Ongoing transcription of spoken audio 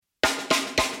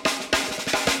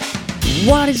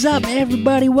What is up,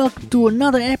 everybody? Welcome to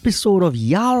another episode of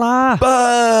Yala.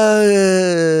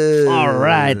 All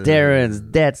right, Terrence,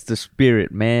 that's the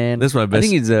spirit, man. That's my best. I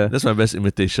think That's my best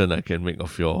imitation I can make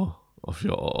of your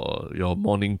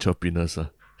morning chirpiness.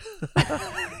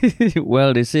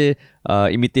 well, they say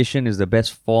imitation is the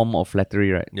best form of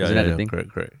flattery, right? Yeah, Isn't that the thing?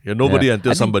 Correct. You're nobody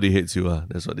until I think- somebody hates you.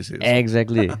 That's what they say.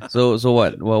 Exactly. So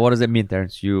what? Well, what does that mean,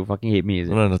 Terrence? You fucking hate me, is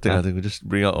it? No, nothing. I think we just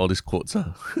bring out all these quotes.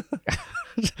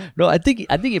 No, I think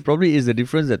it probably is the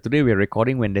difference that today we're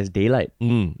recording when there's daylight.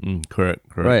 Correct.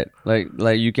 Right.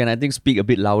 Like you can, I think, speak a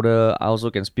bit louder. I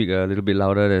also can speak a little bit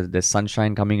louder. There's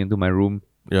sunshine coming into my room.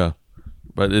 Yeah,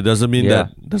 but it doesn't mean Yeah.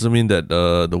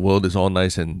 that the world is all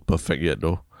nice and perfect yet,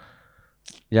 though.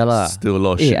 Yeah lah. Still a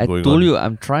lot of Hey, shit I going told on. you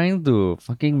I'm trying to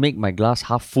fucking make my glass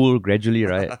half full gradually,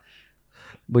 right?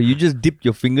 But you just dipped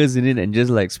your fingers in it and just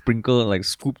like sprinkle, like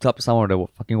scooped up some of the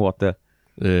fucking water.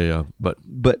 Yeah. But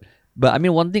But I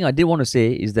mean, one thing I did want to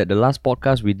say is that the last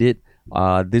podcast we did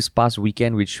this past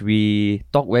weekend,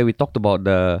 where we talked about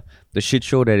the shit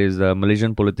show that is the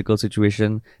Malaysian political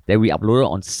situation, that we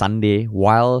uploaded on Sunday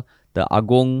while the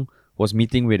Agong was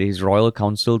meeting with his royal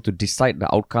council to decide the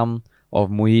outcome of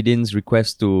Muhyiddin's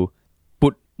request to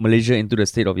put Malaysia into the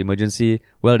state of emergency.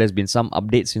 Well, there's been some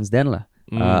updates since then lah.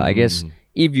 I guess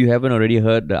if you haven't already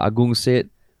heard, the Agong said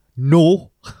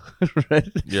no. Right?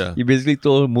 yeah, He basically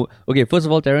told okay, first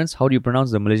of all, Terrence, how do you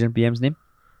pronounce the Malaysian PM's name?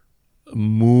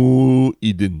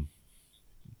 Muhyiddin.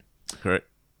 Correct.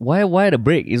 Why the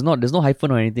break? There's no hyphen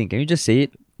or anything. Can you just say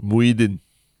it? Muhyiddin.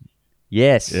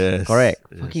 Yes. Correct.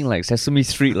 Yes. Fucking like Sesame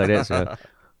Street like that. So.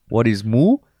 What is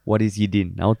Mu? What is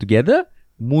Yidin? Now together,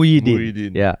 Muhyiddin.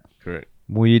 Muhyiddin. Yeah, Correct.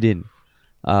 Muhyiddin.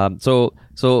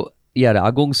 So yeah, the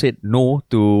Agong said no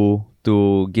to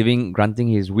granting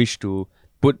his wish to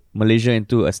put Malaysia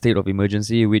into a state of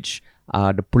emergency, which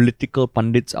the political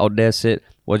pundits out there said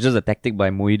was just a tactic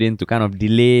by Muhyiddin to kind of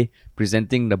delay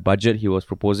presenting the budget he was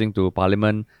proposing to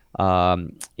Parliament,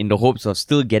 in the hopes of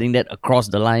still getting that across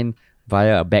the line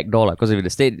via a back door. Because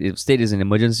if state is an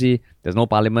emergency, there's no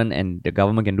Parliament and the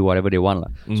government can do whatever they want.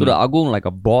 So the Agong, like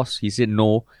a boss, he said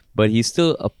no, but he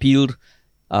still appealed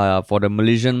for the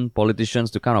Malaysian politicians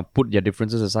to kind of put their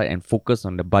differences aside and focus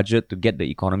on the budget to get the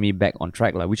economy back on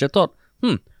track, which I thought,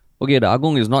 okay, the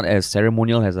Agong is not as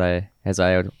ceremonial as I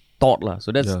thought,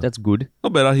 so that's good.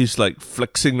 Not bad. He's like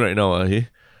flexing right now. He?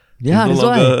 Yeah, He's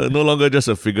that's no longer just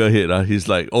a figurehead. He's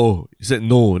like, oh, he said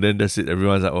no, then that's it.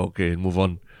 Everyone's like, oh, okay, move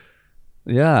on.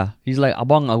 Yeah, he's like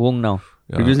Abang Agong now.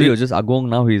 Yeah. Previously, it was just Agong,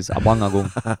 now he's Abang Agong.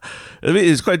 I mean,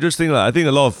 it's quite interesting. I think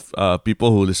a lot of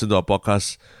people who listen to our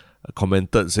podcast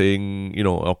commented saying,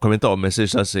 or commented or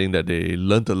messaged us saying that they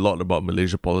learned a lot about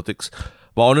Malaysia politics.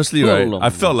 But honestly,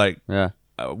 I felt like Yeah.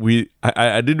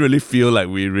 I didn't really feel like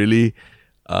we really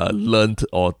learned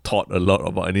or taught a lot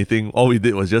about anything. All we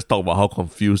did was just talk about how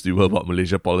confused we were about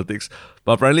Malaysia politics.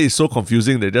 But apparently it's so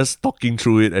confusing that just talking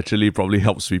through it actually probably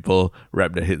helps people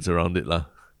wrap their heads around it.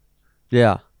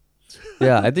 Yeah.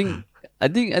 I think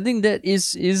that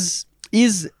is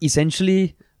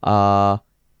essentially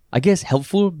I guess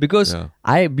helpful, because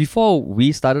before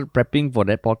we started prepping for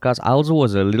that podcast, I also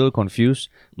was a little confused.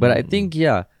 But I think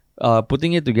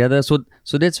putting it together, so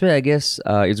that's where I guess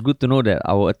it's good to know that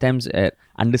our attempts at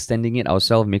understanding it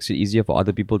ourselves makes it easier for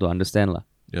other people to understand.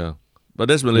 Yeah. But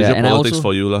that's Malaysia and politics also,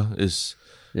 for you.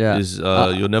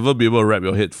 You'll never be able to wrap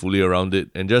your head fully around it.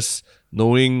 And just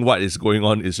knowing what is going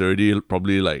on is already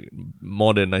probably like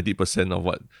more than 90% of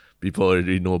what people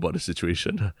already know about the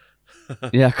situation.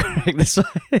 Yeah, correct. That's why.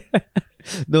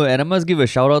 No, and I must give a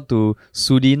shout out to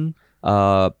Sudin,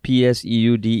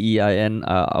 Pseudein,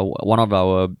 one of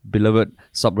our beloved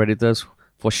subredditors,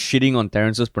 for shitting on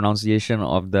Terrence's pronunciation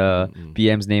of the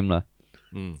PM's name.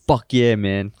 Fuck yeah,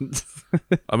 man.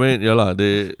 I mean,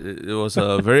 it was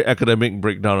a very academic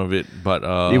breakdown of it, but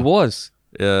It was.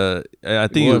 I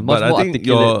think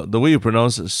the way you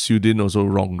pronounce Sudin also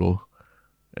wrong though,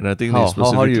 and I think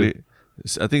specifically,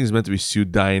 I think it's meant to be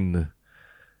Sudine.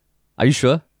 Are you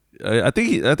sure? I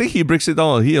think he breaks it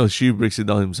down, or he or she breaks it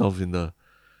down himself in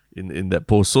that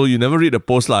post. So you never read the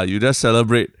post lah. You just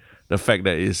celebrate the fact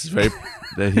that it's very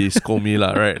that he's Komi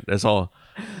lah, right? That's all.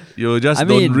 You just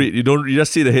don't read. You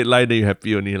just see the headline, then you're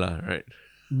happy only lah, right?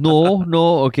 No.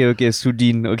 Okay,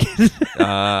 Sudin. Okay.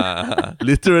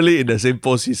 Literally in the same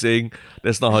post, he's saying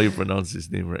that's not how you pronounce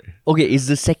his name, right? Okay, it's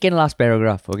the second last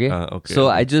paragraph. Okay. Okay. So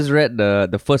I just read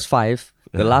the first 5.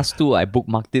 The last 2, I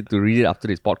bookmarked it to read it after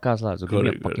this podcast lah. So give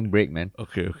me a fucking break, man.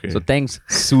 Okay. So thanks,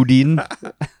 Sudin.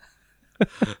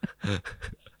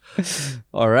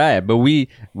 All right, but we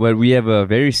have a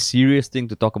very serious thing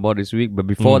to talk about this week. But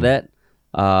before that,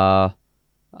 shall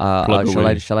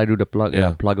I do the plug?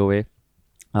 Yeah. Plug away.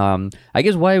 I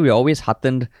guess why we're always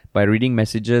heartened by reading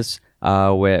messages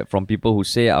where from people who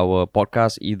say our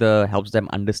podcast either helps them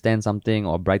understand something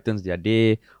or brightens their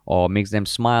day or makes them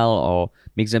smile or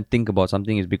makes them think about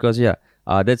something is because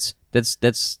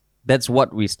that's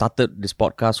what we started this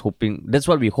podcast hoping. That's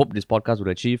what we hope this podcast would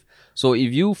achieve. So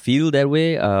if you feel that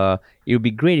way, it would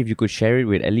be great if you could share it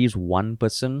with at least one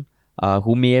person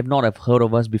who may have not have heard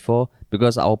of us before,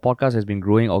 because our podcast has been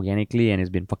growing organically and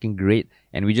it's been fucking great,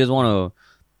 and we just want to.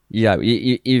 Yeah,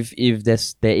 if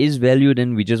there is value,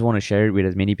 then we just want to share it with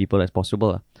as many people as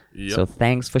possible. Yep. So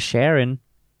thanks for sharing.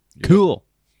 Yep. Cool.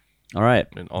 All right.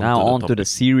 And Now on to the topic.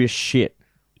 serious shit.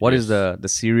 What is Yes. the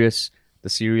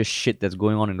serious shit that's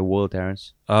going on in the world,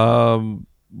 Terrence?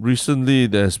 Recently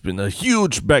there's been a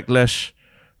huge backlash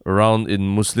around in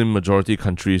Muslim majority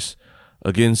countries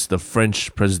against the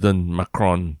French President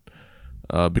Macron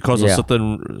because Yeah.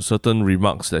 of certain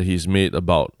remarks that he's made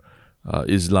about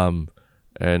Islam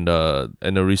and a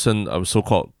recent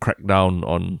so-called crackdown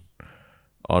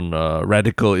on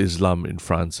radical Islam in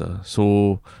France. I'm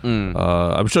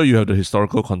sure you have the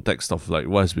historical context of like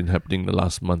what has been happening the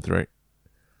last month, right?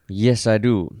 Yes, I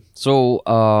do. So,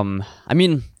 I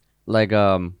mean, like,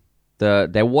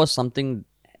 there was something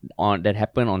that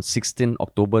happened on 16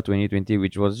 October 2020,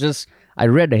 which was just, I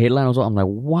read the headline also. I'm like,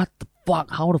 what the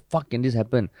fuck? How the fuck can this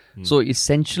happen? So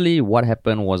essentially, what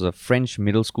happened was a French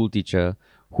middle school teacher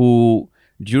who,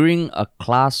 during a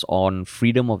class on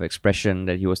freedom of expression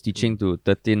that he was teaching to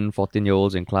 13,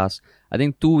 14-year-olds in class, I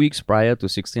think 2 weeks prior to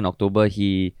 16 October,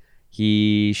 he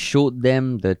showed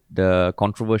them the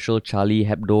controversial Charlie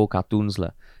Hebdo cartoons.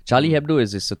 Charlie Hebdo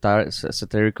is a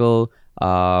satirical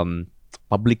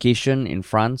publication in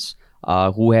France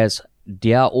who has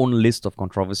their own list of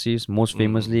controversies. Most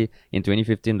famously, in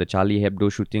 2015, the Charlie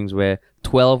Hebdo shootings where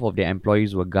 12 of their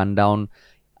employees were gunned down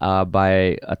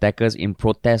by attackers in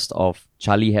protest of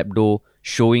Charlie Hebdo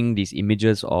showing these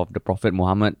images of the Prophet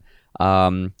Muhammad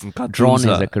drawn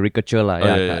as a caricature.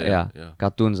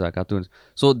 Cartoons.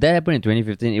 So that happened in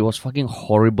 2015. It was fucking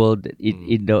horrible.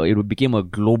 It became a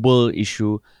global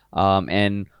issue.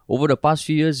 And over the past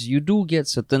few years, you do get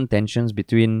certain tensions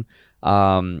between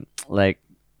like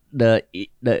the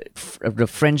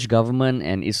French government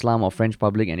and Islam, or French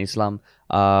public and Islam.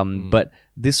 But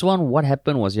this one, what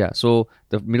happened was, so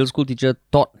the middle school teacher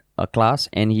taught a class,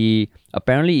 and he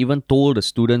apparently even told the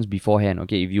students beforehand,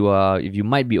 okay, if you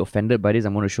might be offended by this,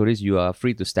 I'm going to show this, you are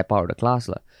free to step out of the class.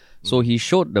 So he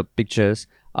showed the pictures.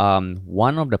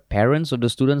 One of the parents of the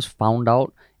students found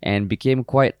out and became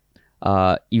quite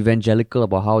evangelical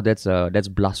about how that's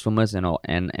blasphemous and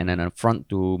an affront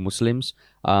to Muslims.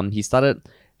 He started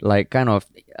like kind of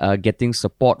getting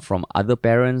support from other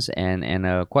parents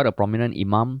and quite a prominent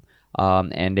imam.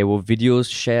 And there were videos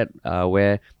shared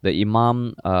where the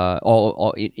imam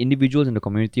or individuals in the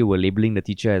community were labeling the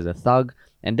teacher as a thug,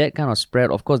 and that kind of spread.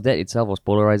 Of course, that itself was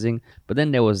polarizing. But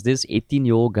then there was this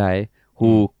 18-year-old guy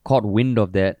who caught wind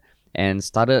of that and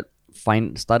started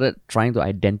trying to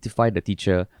identify the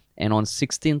teacher. And on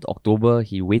 16th October,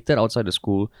 he waited outside the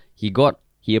school.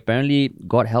 He apparently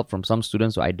got help from some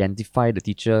students to identify the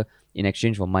teacher in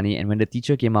exchange for money. And when the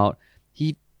teacher came out,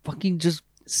 he fucking just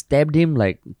stabbed him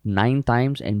like 9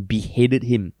 times and beheaded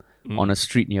him on a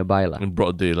street nearby. In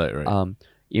broad daylight, right?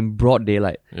 In broad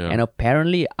daylight. Yeah. And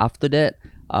apparently after that,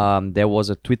 there was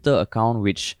a Twitter account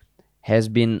which has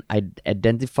been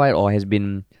identified or has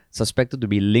been suspected to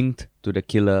be linked to the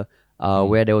killer,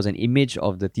 where there was an image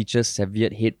of the teacher's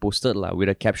severed head posted with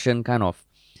a caption kind of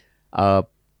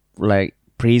like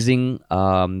praising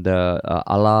the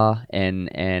Allah and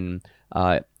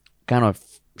kind of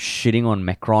shitting on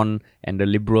Macron and the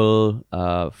liberal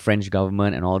French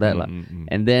government and all that.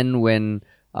 And then when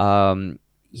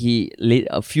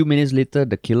a few minutes later,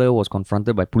 the killer was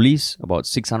confronted by police about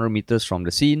 600 meters from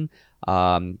the scene.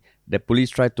 The police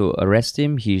tried to arrest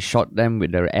him. He shot them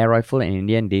with their air rifle, and in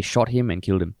the end, they shot him and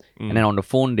killed him. And then on the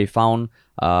phone, they found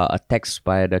a text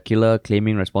by the killer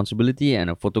claiming responsibility and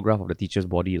a photograph of the teacher's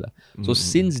body. So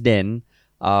since then,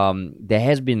 there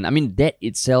has been, that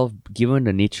itself, given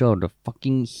the nature of the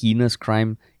fucking heinous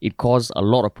crime, it caused a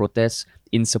lot of protests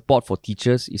in support for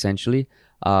teachers, essentially.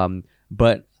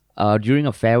 But during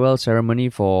a farewell ceremony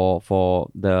for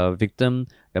the victim,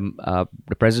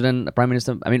 the Prime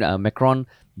Minister, Macron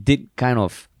did kind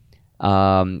of,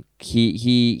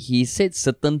 he said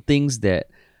certain things that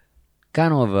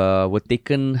kind of were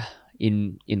taken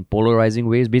in polarizing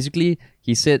ways. Basically,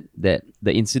 he said that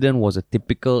the incident was a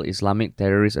typical Islamic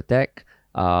terrorist attack,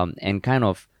 and kind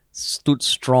of stood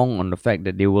strong on the fact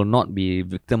that they will not be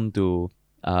victim to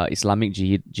Islamic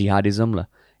jihadism,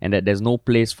 and that there's no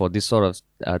place for this sort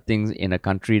of things in a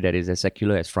country that is as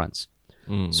secular as France.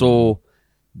 So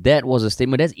that was a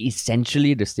statement. That's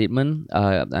essentially the statement.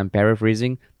 I'm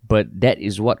paraphrasing, but that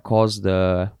is what caused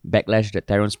the backlash that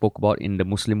Tyrone spoke about in the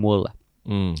Muslim world.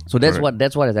 So that's what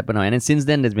has happened now. And then since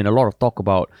then, there's been a lot of talk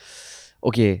about,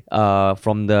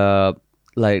 from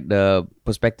the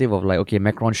perspective of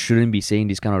Macron shouldn't be saying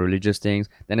these kind of religious things.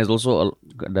 Then there's also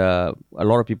a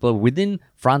lot of people within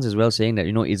France as well saying that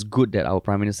it's good that our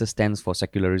prime minister stands for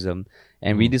secularism.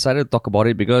 And we decided to talk about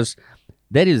it because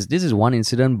this is one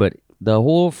incident, but the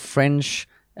whole France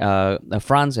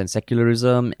and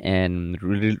secularism and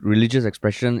religious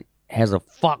expression has a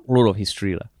fuckload of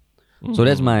history. So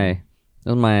that's my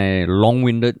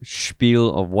long-winded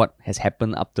spiel of what has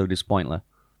happened up till this point.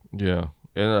 Yeah.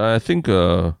 And I think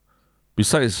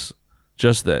besides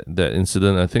just that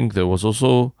incident, I think there was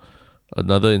also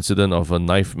another incident of a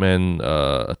knife man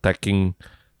attacking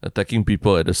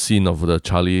people at the scene of where the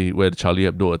Charlie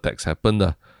Hebdo attacks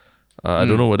happened. I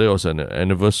don't know whether it was an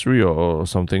anniversary or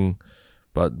something,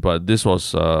 but this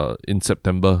was in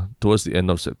September, towards the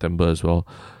end of September as well.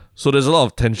 So there's a lot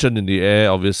of tension in the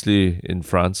air, obviously, in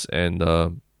France, and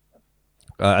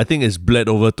I think it's bled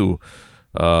over to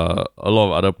a lot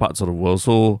of other parts of the world.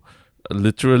 So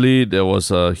literally, there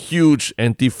was a huge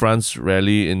anti-France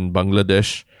rally in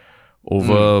Bangladesh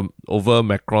over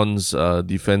Macron's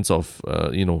defense of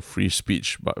free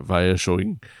speech via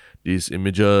showing these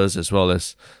images, as well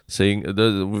as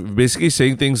basically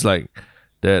saying things like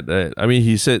that.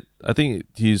 He said, I think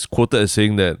he's quoted as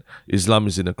saying that Islam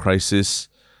is in a crisis,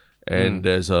 and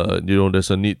there's a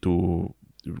need to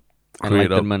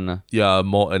create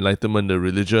more enlightenment, the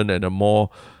religion, and a more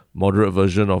moderate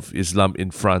version of Islam in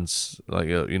France, like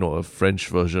a French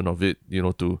version of it,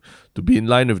 to be in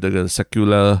line with the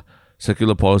secular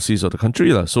policies of the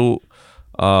country. So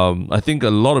I think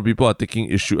a lot of people are taking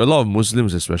issue, a lot of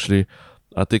Muslims especially,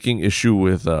 are taking issue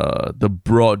with the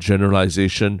broad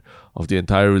generalization of the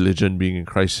entire religion being in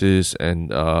crisis, and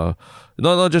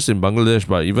not just in Bangladesh,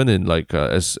 but even in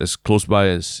as close by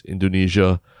as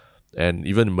Indonesia, and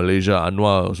even in Malaysia.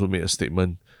 Anwar also made a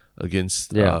statement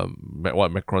against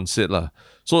what Macron said.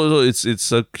 So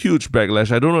it's a huge backlash.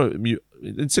 I don't know,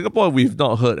 in Singapore we've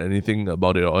not heard anything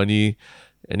about it, or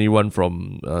anyone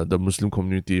from the Muslim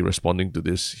community responding to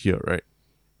this here, right?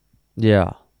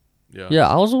 Yeah.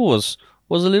 I also was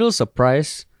a little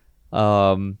surprised,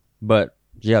 but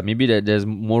maybe there's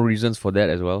more reasons for that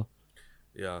as well.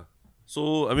 Yeah.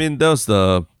 So that was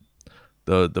the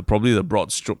probably the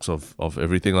broad strokes of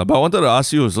everything. But I wanted to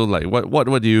ask you also, what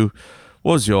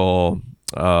was your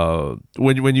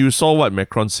when you saw what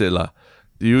Macron said,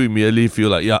 do you immediately feel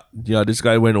like this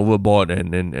guy went overboard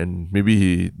and maybe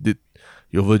he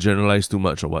overgeneralized too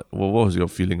much, or what? What was your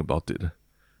feeling about it?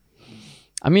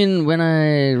 When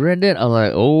I read it, I was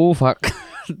like, oh fuck,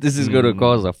 this is going to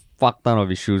cause a fuck ton of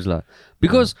issues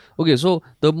because so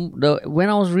the when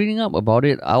I was reading up about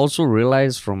it, I also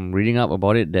realized from reading up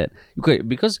about it that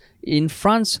because in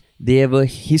France they have a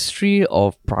history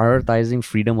of prioritizing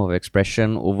freedom of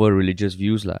expression over religious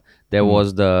views. There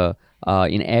was the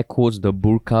in air quotes, the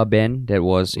burqa ban that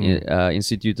was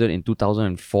instituted in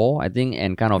 2004, I think,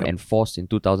 and kind of enforced in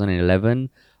 2011.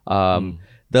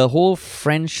 The whole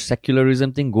French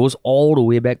secularism thing goes all the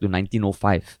way back to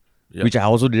 1905, which I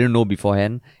also didn't know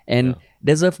beforehand. And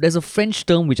there's a French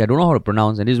term which I don't know how to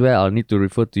pronounce, and this is where I'll need to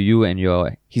refer to you and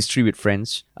your history with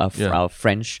French,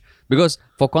 French. Because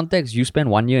for context, you spent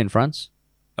 1 year in France?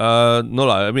 No,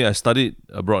 I studied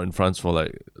abroad in France for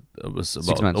it was about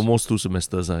 6 months. Almost 2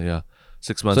 semesters.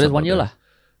 6 months. So that's 1 year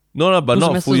No, but 2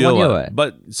 not a full semesters, year. 1 year,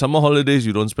 But summer holidays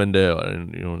you don't spend there,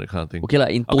 and that kind of thing.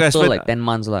 Okay, in total 10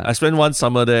 months. I spent 1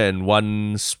 summer there and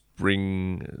one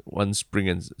spring and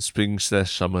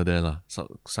spring/summer there.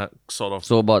 Sort of.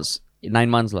 So about 9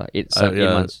 months 8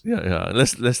 months. Yeah.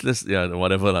 Let's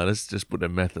whatever Let's just put the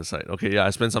math aside. Okay, I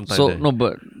spent some time there. So no,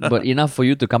 but enough for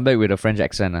you to come back with a French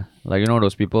accent.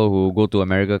 Those people who go to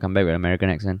America come back with an American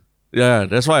accent. Yeah,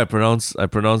 that's why I pronounced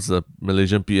the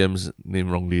Malaysian PM's name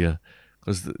wrongly.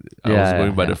 Because I was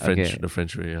going by the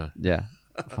French way. Yeah.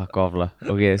 Fuck off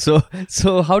Okay, so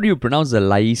how do you pronounce the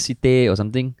laïcité or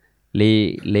something?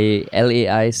 Laicite.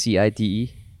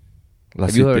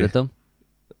 Have you heard of the term?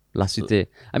 Laïcité.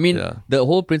 The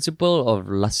whole principle of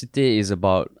laïcité is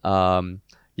about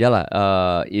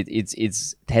it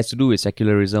has to do with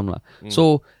secularism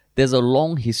So there's a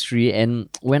long history, and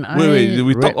when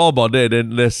we talk all about that,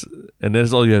 and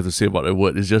that's all you have to say about the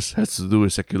word. It just has to do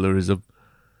with secularism.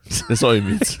 That's all it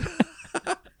means.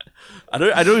 I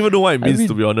don't even know what it means,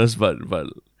 to be honest, but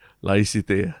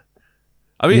laïcité.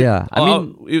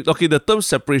 The term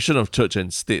separation of church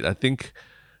and state, I think,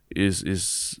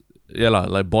 is yeah lah,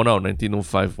 like born out in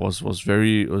 1905 was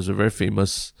a very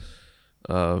famous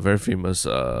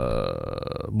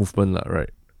movement lah, right?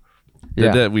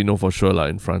 Yeah. That we know for sure lah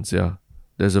in France. Yeah,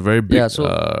 there's a very big Yeah, so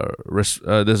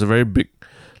there's a very big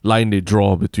line they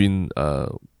draw between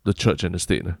the church and the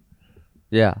state.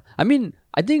 yeah. I mean,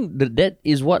 I think that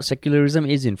is what secularism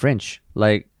is in French.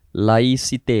 Like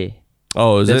laïcité.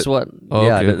 Oh, is That's it? what Oh,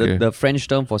 yeah, okay. the French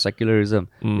term for secularism.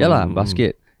 Yeah lah,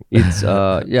 basket. It's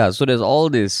yeah, so there's all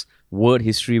this word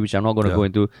history which I'm not going to go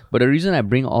into. But the reason I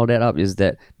bring all that up is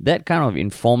that kind of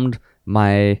informed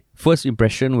my first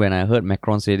impression when I heard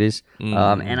Macron say this.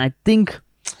 And I think,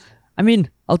 I mean,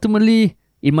 ultimately,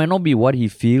 it might not be what he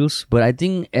feels, but I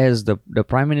think as the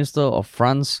Prime Minister of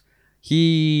France,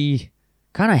 he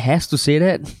kind of has to say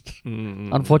that,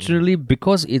 unfortunately,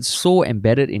 because it's so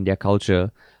embedded in their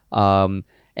culture.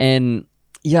 And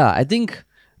yeah, I think,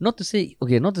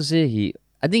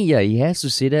 I think, yeah, he has to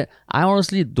say that. I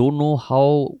honestly don't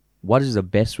know what is the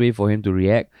best way for him to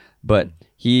react, but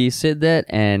he said that,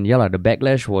 and yeah, the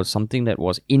backlash was something that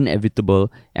was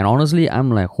inevitable. And honestly, I'm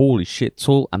like, holy shit!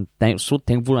 So I'm so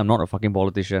thankful I'm not a fucking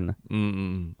politician.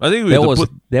 I think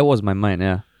that was my mind.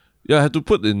 Yeah, I had to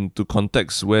put into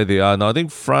context where they are now. I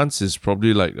think France is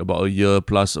probably like about a year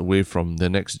plus away from the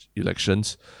next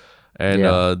elections, and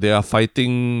they are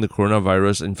fighting the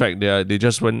coronavirus. In fact, they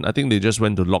just went to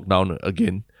lockdown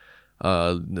again.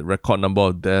 The record number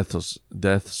of deaths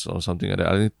or something like that.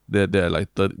 I think they're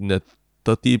like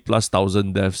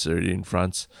 30,000+ deaths already in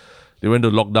France. They went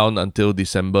to lockdown until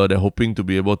December. They're hoping to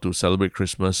be able to celebrate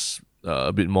Christmas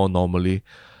a bit more normally.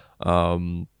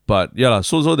 But yeah,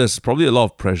 so there's probably a lot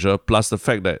of pressure. Plus the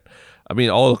fact that, I mean,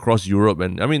 all across Europe,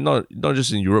 and I mean not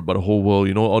just in Europe but the whole world,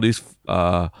 you know, all these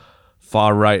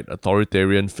far right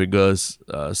authoritarian figures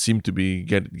seem to be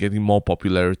getting more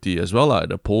popularity as well at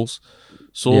the polls.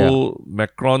 So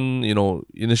Macron, you know,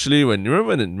 initially when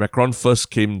Macron first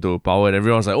came to power and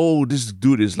everyone was like, oh, this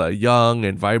dude is like young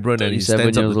and vibrant and he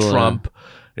stands up to Trump.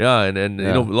 Yeah, and you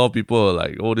know, a lot of people are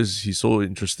like, oh, he's so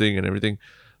interesting and everything.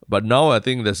 But now I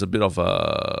think there's a bit of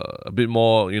a bit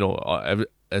more, you know,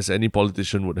 as any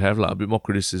politician would have, a bit more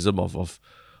criticism of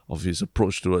his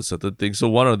approach towards certain things. So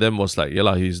one of them was like,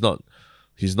 he's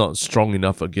not strong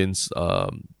enough against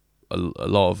a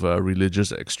lot of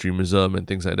religious extremism and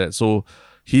things like that. So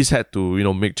he's had to, you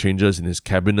know, make changes in his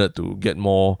cabinet to get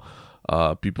more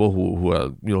people who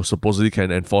are, you know, supposedly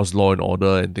can enforce law and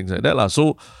order and things like that lah.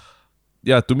 So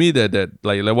yeah, to me that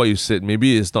like what you said,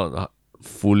 maybe it's not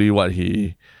fully what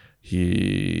he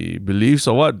believes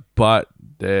or what, but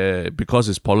because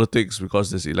it's politics,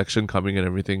 because there's election coming and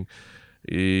everything,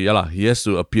 he has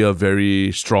to appear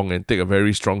very strong and take a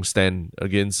very strong stand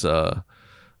against the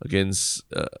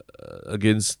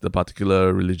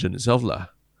particular religion itself lah.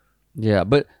 Yeah,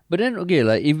 but then okay,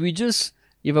 like if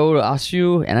I were to ask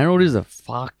you, and I know this is a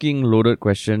fucking loaded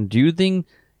question, do you think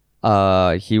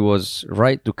he was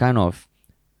right to kind of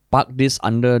park this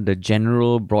under the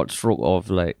general broad stroke of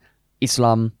like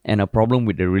Islam and a problem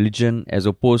with the religion, as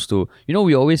opposed to, you know,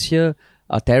 we always hear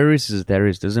a terrorist is a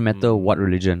terrorist, doesn't matter what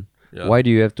religion. Yeah. Why do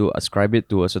you have to ascribe it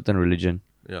to a certain religion?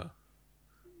 Yeah.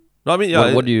 No, I mean,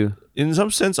 yeah. What do you... In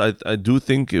some sense, I do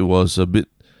think it was a bit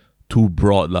too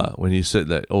broad lah when he said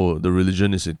that, oh, the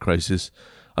religion is in crisis.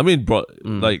 I mean, broad,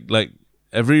 like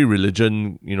every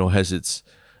religion, you know, has its...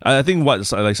 I think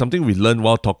what's like something we learned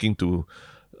while talking to,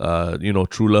 you know,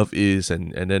 True Love is,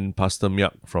 and then Pastor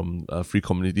Miak from Free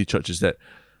Community Church, is that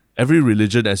every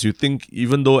religion, as you think,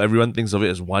 even though everyone thinks of it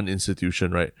as one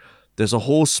institution, right? There's a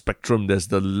whole spectrum. There's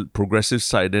the progressive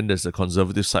side, then there's the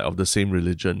conservative side of the same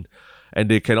religion. And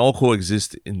they can all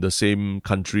coexist in the same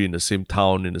country, in the same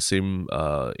town, in the same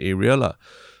area lah.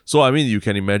 So, I mean, you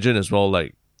can imagine as well,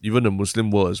 like, even the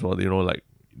Muslim world as well, you know, like,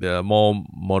 there are more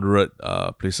moderate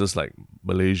places like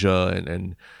Malaysia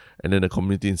and then the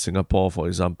community in Singapore, for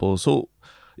example. So,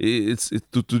 it's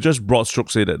to just broad stroke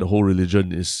say that the whole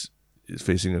religion is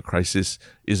facing a crisis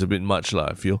is a bit much lah,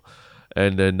 I feel.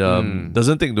 And then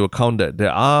doesn't take into account that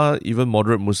there are even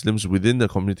moderate Muslims within the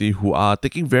community who are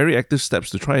taking very active steps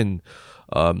to try and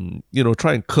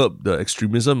curb the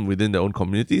extremism within their own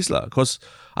communities lah. Because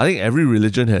I think every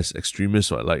religion has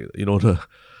extremists, right? Like, you know,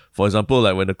 for example,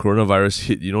 like when the coronavirus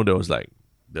hit, you know, there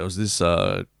was this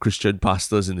Christian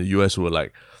pastors in the US who were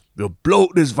like, we'll blow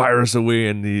this virus away,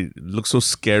 and he looked so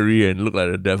scary and looked like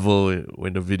the devil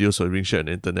when the videos were being shared on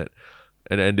the internet.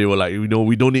 And they were like, you know,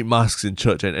 we don't need masks in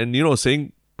church, and you know,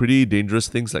 saying pretty dangerous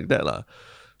things like that lah.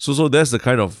 So that's the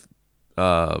kind of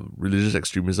religious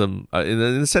extremism. In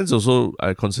a sense, also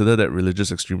I consider that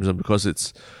religious extremism because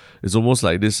it's almost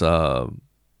like this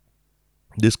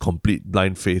complete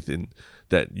blind faith in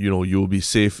that, you know, you'll be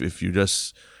safe if you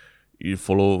just, you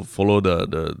follow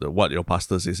the what your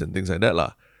pastor says and things like that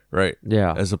lah, right?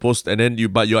 Yeah. As opposed, and then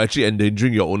you're actually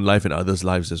endangering your own life and others'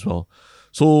 lives as well.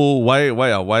 So why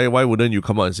wouldn't you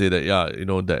come out and say that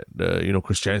that the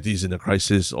Christianity is in a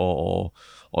crisis, or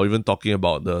even talking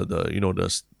about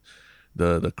the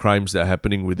crimes that are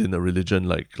happening within the religion,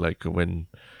 like when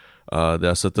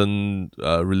there are certain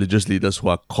religious leaders who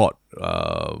are caught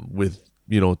with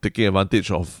taking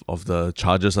advantage of the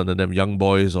charges under them, young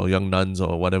boys or young nuns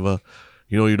or whatever.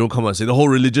 You don't come out and say the whole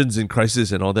religion's in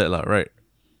crisis and all that lah, right?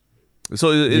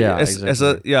 So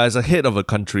as a head of a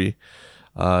country,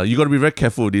 you got to be very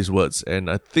careful with these words, and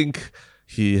I think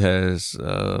he has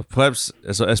perhaps,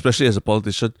 especially as a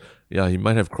politician, he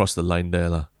might have crossed the line there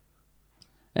lah.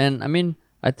 And I mean,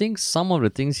 I think some of the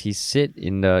things he said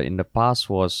in the past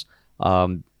was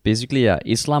basically,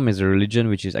 Islam is a religion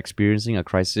which is experiencing a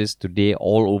crisis today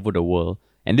all over the world,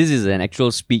 and this is an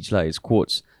actual speech it's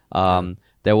quotes.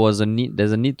 There's a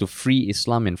need to free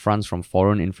Islam in France from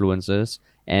foreign influences,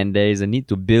 and there is a need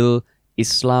to build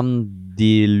Islam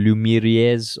des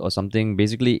Lumières or something,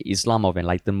 basically Islam of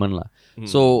enlightenment lah.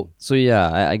 So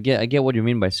I get what you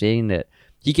mean by saying that.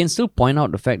 He can still point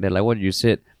out the fact that, like what you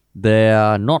said, they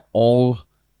are not all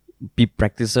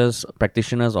practitioners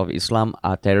of Islam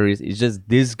are terrorists. It's just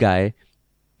this guy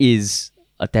is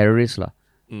a terrorist lah.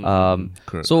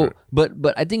 Correct.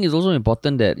 But I think it's also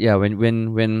important that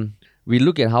when we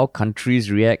look at how countries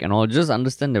react and all, just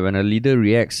understand that when a leader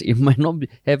reacts, it might not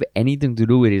have anything to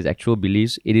do with his actual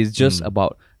beliefs. It is just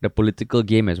about the political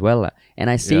game as well lah. And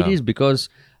I say this because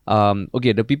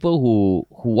the people who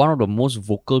one of the most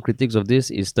vocal critics of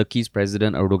this is Turkey's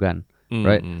President Erdogan.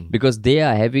 Right? Because they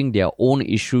are having their own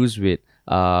issues with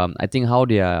I think how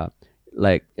they are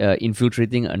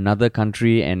infiltrating another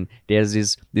country, and there's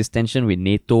this tension with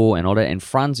NATO and all that, and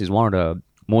France is one of the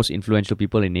most influential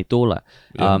people in NATO lah.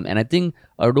 And I think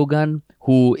Erdogan,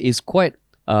 who is quite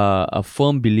a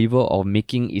firm believer of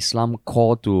making Islam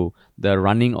core to the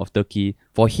running of Turkey,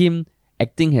 for him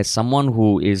acting as someone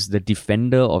who is the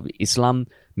defender of Islam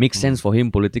makes sense for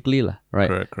him politically lah, right?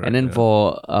 Correct, and then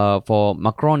for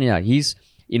Macron, he's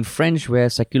in French, where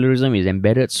secularism is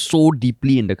embedded so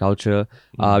deeply in the culture.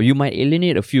 You might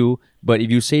alienate a few, but if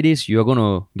you say this, you're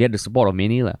gonna get the support of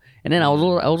many lah. And then I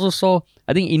also saw,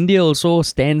 I think India also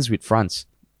stands with France.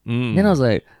 Then I was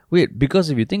like, wait, because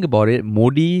if you think about it,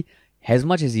 Modi, as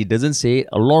much as he doesn't say it,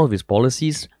 a lot of his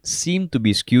policies seem to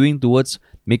be skewing towards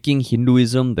making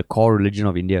Hinduism the core religion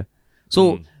of India.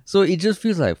 So it just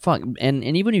feels like fuck. And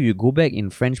even if you go back in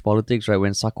French politics, right,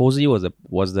 when Sarkozy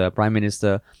was the prime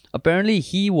minister, apparently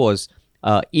he was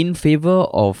in favor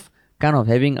of kind of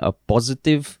having a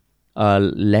positive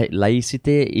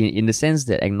laicite in the sense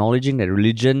that acknowledging that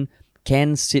religion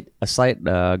can sit aside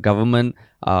the government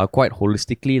quite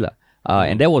holistically lah.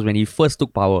 And that was when he first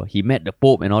took power. He met the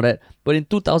Pope and all that. But in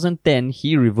 2010,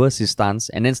 he reversed his stance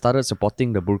and then started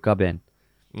supporting the burqa ban.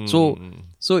 So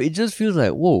it just feels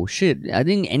like, whoa, shit. I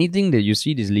think anything that you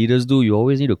see these leaders do, you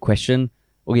always need to question,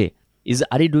 okay,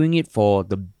 are they doing it for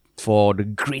the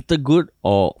greater good,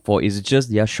 or is it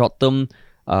just their short-term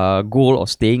goal of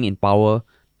staying in power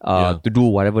to do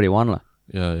whatever they want lah?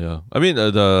 Yeah. I mean,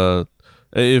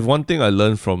 if one thing I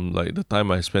learned from the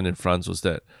time I spent in France was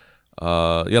that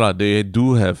they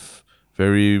do have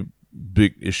very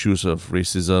big issues of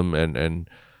racism and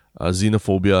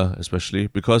xenophobia, especially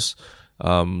because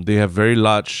they have very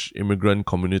large immigrant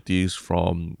communities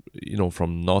from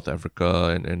North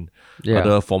Africa and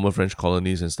other former French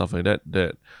colonies and stuff like that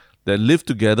live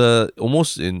together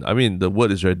almost in, I mean, the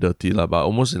word is very dirty lah, but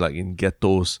almost in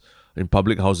ghettos, in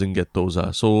public housing ghettos.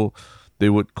 So they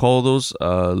would call those,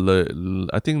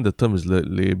 I think the term is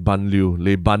les banlieues,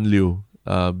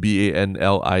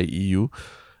 BANLIEU.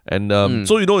 And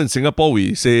so, in Singapore,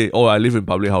 we say, I live in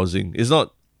public housing. It's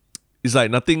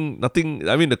like nothing, I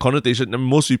mean, the connotation,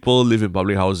 most people live in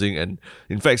public housing, and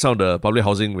in fact, some of the public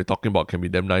housing we're talking about can be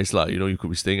damn nice lah. You could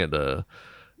be staying at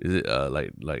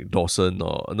like Dawson,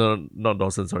 or no, not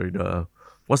Dawson, sorry,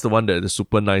 what's the one that the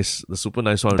super nice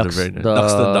one, the very nice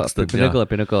Duxton, Pinnacle,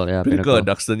 Pinnacle and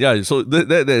Duxton, yeah. So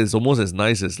that is almost as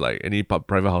nice as like any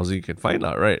private housing you can find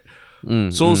lah, right?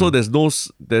 So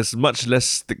there's much less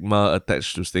stigma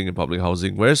attached to staying in public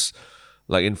housing, whereas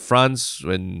like in France,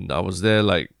 when I was there,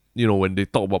 when they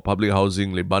talk about public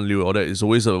housing, les banlieues, all that, it's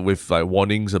always with like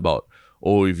warnings about,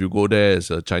 if you go there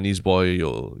as a Chinese boy,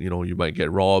 you might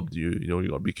get robbed. You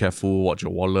gotta be careful, watch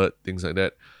your wallet, things like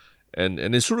that. And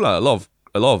it's true lah.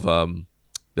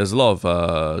 There's a lot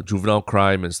of juvenile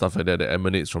crime and stuff like that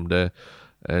emanates from there.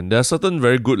 And there are certain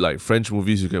very good like French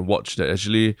movies you can watch that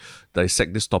actually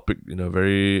dissect this topic in a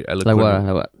very eloquent way.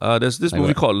 Like what? There's this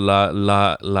movie called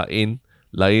La Haine.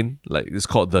 Lain, like it's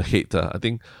called the hate. I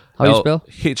think How you spell?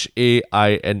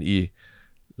 Haine.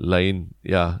 Lain,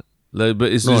 yeah. But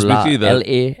it's No, basically the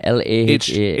Lahaine.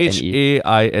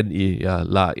 Haine, yeah,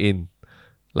 Lain.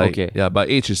 Like, Okay. yeah, but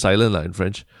H is silent in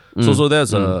French. So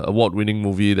there's a award-winning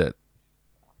movie that,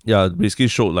 yeah, basically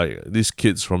showed like these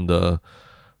kids from the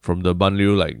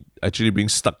banlieue like actually being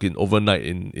stuck in overnight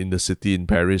in the city in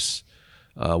Paris,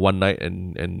 one night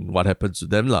and what happens to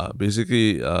them lah.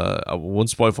 Basically, I won't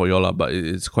spoil for y'all lah, but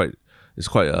it's quite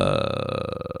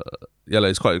yeah, like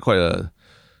it's quite a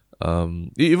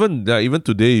even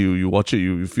today you watch it,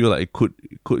 you feel like it could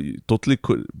totally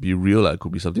could be real. Like it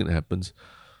could be something that happens.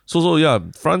 So yeah,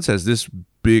 France has this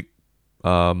big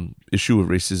issue with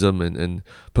racism and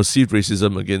perceived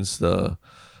racism against the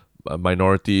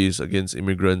minorities, against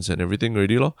immigrants and everything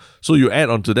already lor. So you add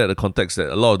onto that the context that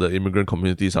a lot of the immigrant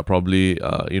communities are probably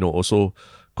also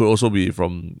could also be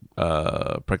from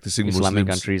practicing Islamic Muslims.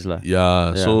 countries lah.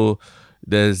 Yeah, so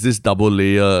there's this double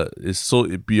layer. It's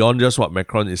so beyond just what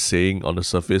Macron is saying on the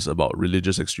surface about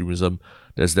religious extremism.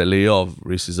 There's that layer of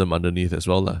racism underneath as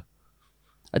well lah.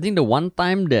 I think the one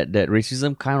time that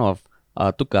racism kind of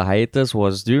took a hiatus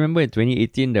was, do you remember in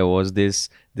 2018 there was this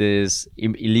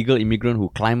illegal immigrant who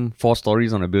climbed 4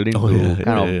 stories on a building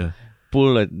to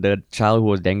pull the child who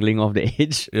was dangling off the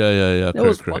edge? Yeah. That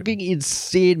was fucking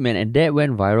insane, man. And that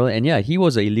went viral. And yeah, he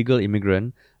was an illegal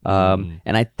immigrant. And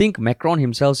I think Macron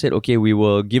himself said, okay, we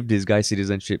will give this guy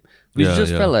citizenship. Which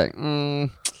felt like,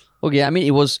 okay, I mean,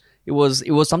 it was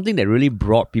something that really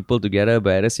brought people together.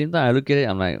 But at the same time, I look at it,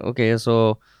 I'm like, okay,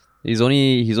 so he's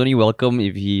only welcome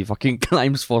if he fucking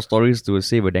climbs 4 stories to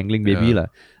save a dangling baby lah.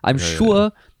 I'm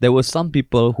sure there were some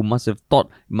people who must have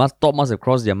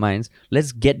crossed their minds.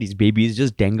 Let's get these babies,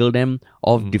 just dangle them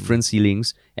off different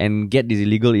ceilings, and get these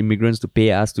illegal immigrants to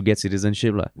pay us to get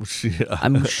citizenship lah.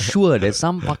 I'm sure there's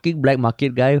some fucking black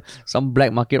market guy, some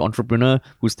black market entrepreneur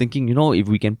who's thinking, if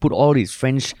we can put all these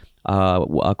French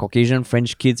Caucasian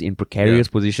French kids in precarious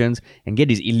positions and get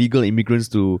these illegal immigrants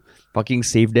to fucking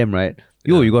save them, right?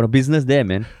 You got a business there,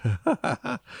 man.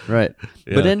 Right.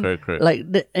 But then, correct. like,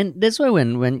 and that's why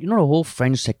when the whole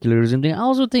French secularism thing, I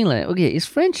also think like, okay,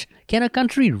 can a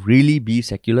country really be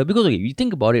secular? Because, okay, you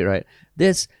think about it, right?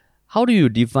 How do you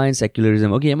define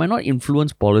secularism? Okay, it might not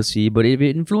influence policy, but if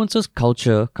it influences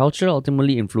culture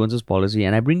ultimately influences policy.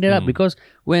 And I bring that up because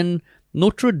when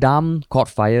Notre Dame caught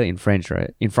fire in France,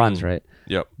 right?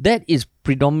 Yep. That is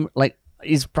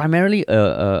is primarily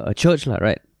a church,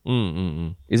 right?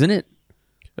 Isn't it?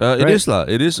 It is lah.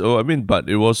 It is. Oh, I mean, but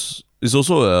it's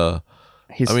also a.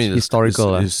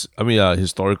 Historical.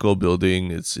 Historical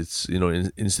building. It's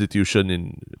institution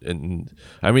in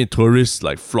I mean, tourists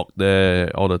like flock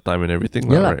there all the time and everything.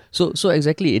 Yeah, right? So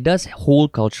exactly, it does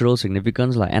hold cultural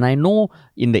significance, and I know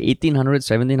in the 1800s,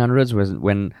 1700s,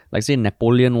 when like say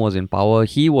Napoleon was in power,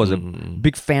 he was a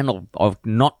big fan of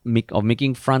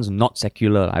making France not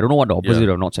secular. I don't know what the opposite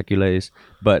of not secular is,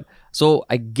 but so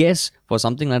I guess for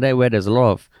something like that where there's a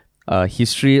lot of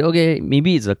history, okay,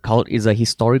 maybe it's a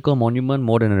historical monument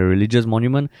more than a religious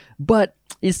monument, but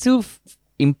it still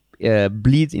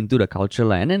bleeds into the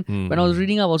culture. And then when I was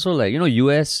reading up also, like,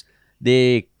 US,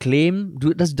 they claim,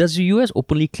 does the US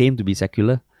openly claim to be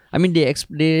secular? I mean, they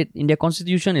in their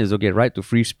constitution is, okay, right to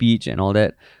free speech and all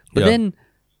that, but then,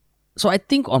 so I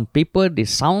think on paper they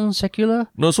sound secular.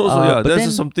 No,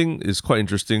 that's something is quite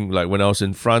interesting. Like when I was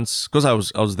in France, because I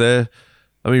was there.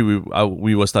 I mean,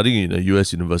 we were studying in a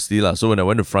US university lah. So when I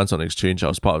went to France on exchange, I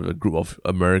was part of a group of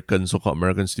so-called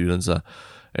American students lah.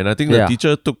 And I think the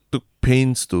teacher took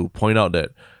pains to point out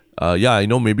that,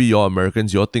 maybe you're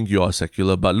Americans, you all think you are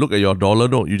secular, but look at your dollar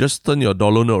note. You just turn your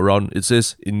dollar note around. It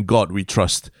says, "In God we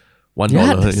trust." $1,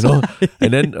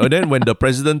 and then when the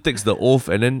president takes the oath,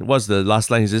 and then what's the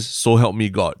last line? He says, "So help me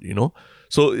God,"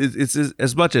 So it's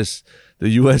as much as the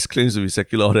US claims to be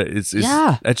secular, that it's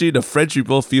actually the French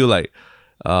people feel like.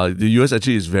 The US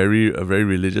actually is a very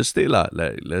religious state lah.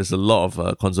 Like there's a lot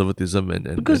of conservatism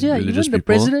and because religious even the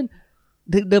people. president,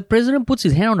 the president puts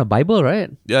his hand on the Bible, right?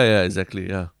 Yeah, exactly,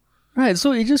 yeah. Right,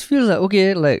 so it just feels like,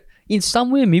 okay, like in some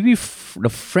way maybe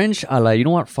the French are like, you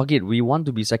know what, fuck it, we want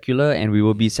to be secular and we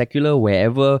will be secular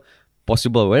wherever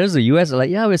possible. Whereas the US are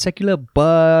like, yeah, we're secular,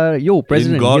 but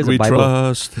president, in God here's we a Bible.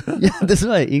 Trust. Yeah, that's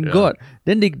right, in God.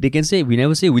 Then they can say, we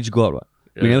never say which God, what?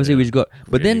 We never say which God.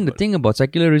 But then the thing about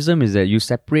secularism is that you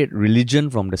separate religion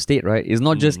from the state, right? It's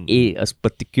not just a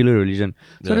particular religion.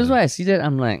 So that's why I see that,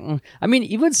 I'm like, I mean,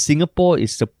 even Singapore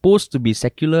is supposed to be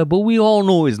secular, but we all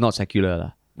know it's not secular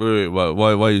lah. Wait,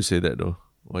 why you say that though?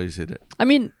 Why you say that? I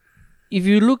mean, if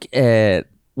you look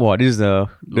at this is the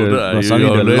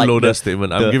loaded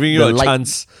statement. I'm giving you a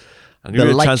chance. I'm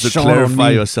giving you a chance to clarify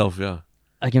yourself. Yeah.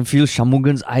 I can feel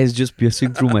Shamugan's eyes just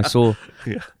piercing through my soul.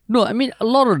 Yeah. No, I mean a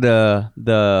lot of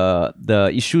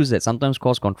the issues that sometimes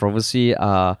cause controversy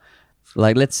are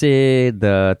like, let's say,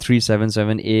 the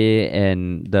 377A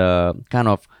and the kind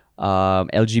of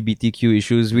LGBTQ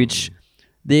issues, which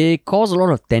they cause a lot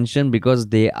of tension because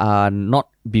they are not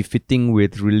befitting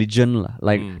with religion,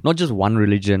 like not just one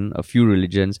religion, a few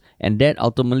religions, and that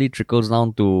ultimately trickles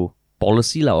down to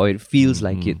policy, or it feels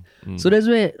like it. So that's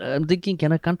where I'm thinking,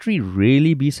 can a country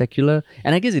really be secular?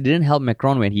 And I guess it didn't help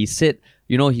Macron when he said,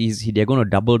 they're going to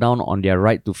double down on their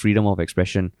right to freedom of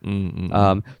expression.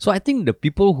 So I think the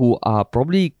people who are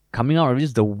probably coming out of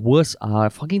this the worst are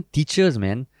fucking teachers,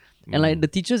 man. And like the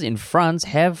teachers in France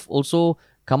have also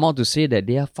come out to say that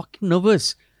they are fucking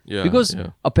nervous. Because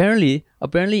apparently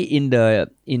in the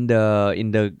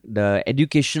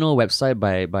educational website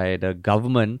by the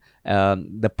government,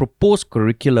 the proposed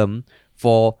curriculum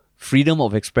for freedom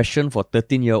of expression for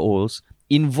 13-year-olds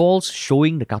involves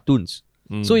showing the cartoons.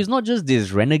 So it's not just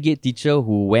this renegade teacher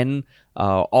who went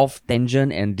off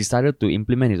tangent and decided to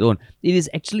implement his own. It is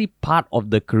actually part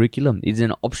of the curriculum. It's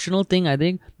an optional thing, I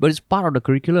think, but it's part of the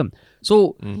curriculum.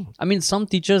 So, I mean, some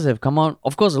teachers have come out.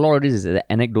 Of course, a lot of this is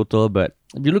anecdotal, but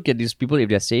if you look at these people, if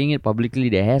they're saying it publicly,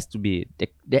 there has to be,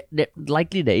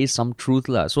 likely there is some truth.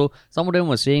 So some of them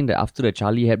were saying that after the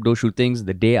Charlie Hebdo shootings,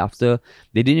 the day after,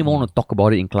 they didn't even want to talk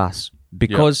about it in class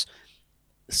because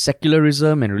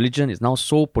secularism and religion is now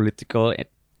so political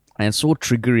and so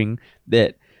triggering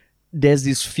that there's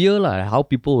this fear how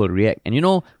people will react.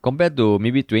 And compared to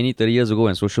maybe 20, 30 years ago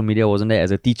when social media wasn't there,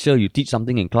 as a teacher, you teach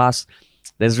something in class,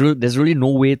 there's really no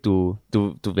way to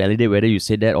validate whether you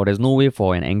said that, or there's no way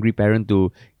for an angry parent to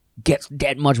get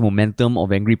that much momentum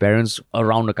of angry parents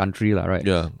around the country, right?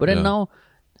 Yeah. But then now,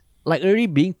 like, already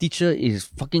being teacher is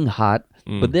fucking hard.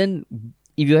 But then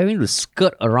if you're having to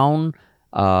skirt around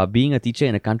being a teacher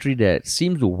in a country that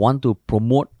seems to want to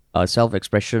promote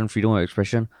self-expression, freedom of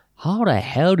expression, how the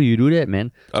hell do you do that,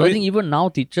 man? So I think even now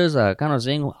teachers are kind of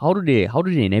saying, how do they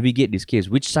navigate this case?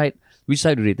 Which side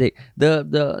do they take?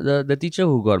 The teacher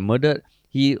who got murdered,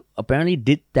 he apparently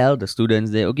did tell the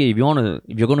students that, okay, if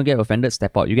you're gonna get offended,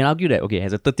 step out. You can argue that, okay,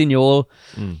 as a 13-year-old,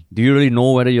 do you really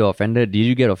know whether you're offended? Did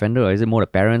you get offended, or is it more the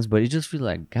parents? But it just feels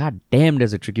like, god damn,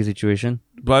 that's a tricky situation.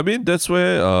 But I mean, that's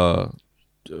where I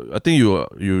think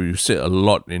you said a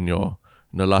lot in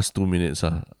the last 2 minutes.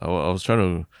 I was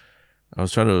trying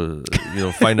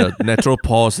to find a natural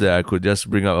pause that I could just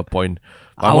bring up a point.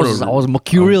 I was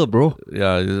mercurial, bro.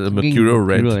 Yeah, it's a mercurial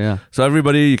rant. Yeah. So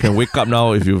everybody, you can wake up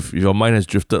now if your mind has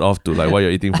drifted off to like what you're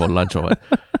eating for lunch or what.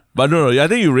 But no, I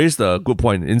think you raised a good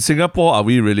point. In Singapore, are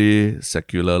we really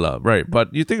secular, right?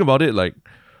 But you think about it, like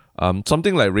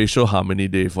something like Racial Harmony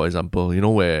Day, for example.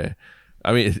 Where,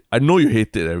 I mean, I know you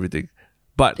hate it, everything.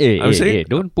 But I'm saying,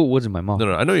 don't put words in my mouth.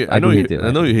 No, I know you hate it.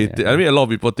 I mean, a lot of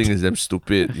people think it's damn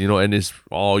stupid, and it's,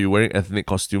 you're wearing ethnic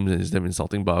costumes and it's damn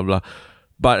insulting, blah, blah, blah.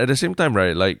 But at the same time,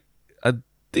 right, like, I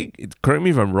think, correct me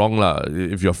if I'm wrong,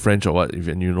 if you're French or what,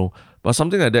 but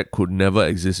something like that could never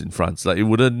exist in France. Like, it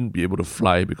wouldn't be able to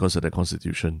fly because of the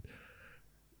constitution.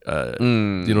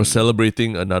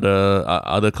 Celebrating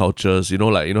other cultures,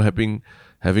 having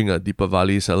a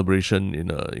Deepavali celebration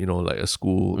in a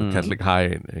school, Catholic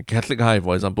High,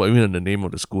 for example, even in the name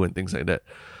of the school and things like that.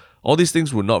 All these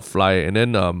things would not fly. And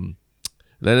then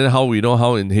how in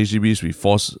HDBs we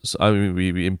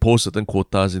impose certain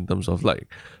quotas in terms of like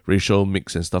racial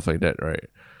mix and stuff like that, right?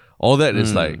 All that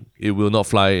is like, it will not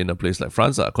fly in a place like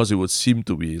France, because it would seem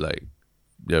to be like,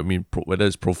 whether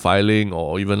it's profiling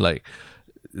or even like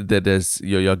that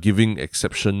you're giving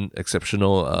exceptional exceptions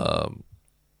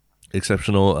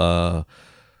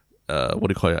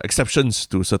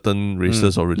to certain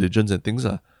races or religions and things.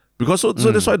 Because so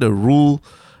that's why the rule,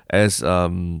 as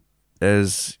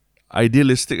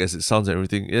idealistic as it sounds and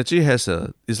everything, it actually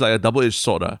it's like a double-edged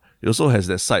sword. It also has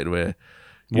that side where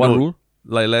rule?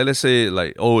 Like let's say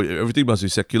everything must be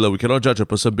secular. We cannot judge a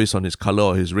person based on his color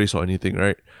or his race or anything,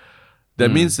 right?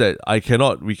 That means that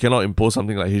we cannot impose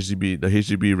something like the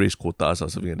HDB race quotas or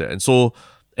something like that. And so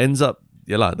ends up,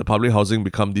 the public housing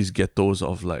become these ghettos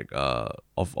of like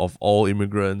of all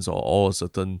immigrants or all a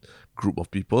certain group of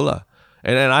people.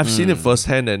 And I've seen it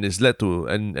firsthand, and it's led to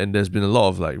and there's been a lot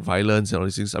of like violence and all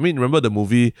these things. I mean, remember the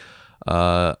movie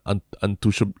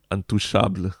Untouchable?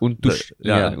 Untouchable.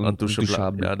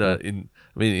 In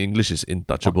English is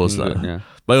Intouchables.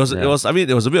 But it was a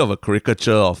bit of a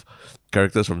caricature of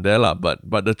characters from there,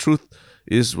 but the truth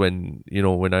is, when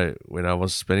I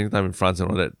was spending time in France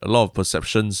and all that, a lot of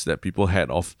perceptions that people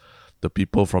had of the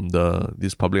people from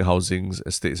these public housings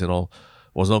estates and all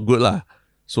was not good.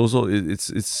 So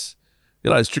it's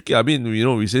Yeah, it's tricky. I mean,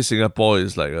 we say Singapore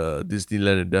is like a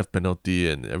Disneyland and death penalty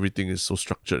and everything is so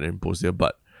structured and imposed there,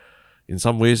 but in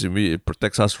some ways, it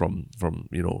protects us from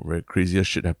very crazier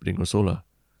shit happening also lah.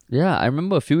 Yeah, I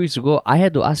remember a few weeks ago, I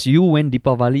had to ask you when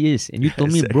Deepavali is. And you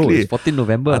told me, bro, it's 14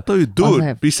 November. I told you,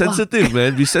 dude, be sensitive,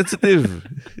 man. Be sensitive.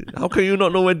 How can you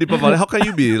not know when Deepavali? How can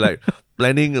you be like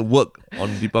planning work on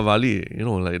Deepavali?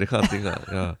 Like that kind of thing.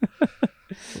 Yeah.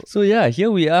 So yeah,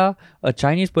 here we are, a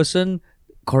Chinese person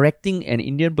correcting an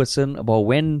Indian person about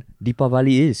when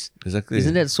Deepavali is. Exactly.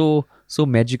 Isn't that so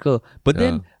magical? But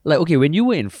then, like, okay, when you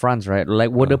were in France, right?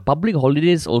 Like, were the public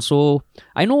holidays also?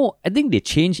 I think they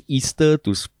changed Easter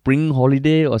to spring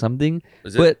holiday or something.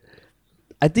 But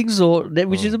I think so.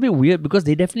 Which is a bit weird because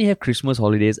they definitely have Christmas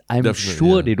holidays. I'm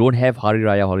sure they don't have Hari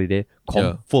Raya holiday.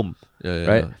 Confirm.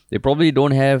 Right? They probably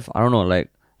don't have. I don't know.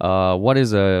 Like, what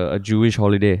is a Jewish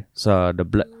holiday? So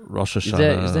Rosh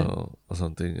Hashanah is that? Or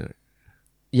something. Right?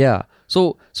 Yeah.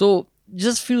 So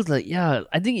just feels like,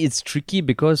 I think it's tricky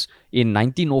because in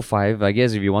 1905, I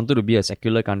guess if you wanted to be a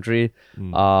secular country,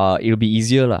 it'll be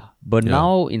easier lah. But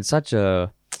now in such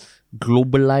a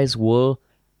globalized world,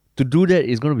 to do that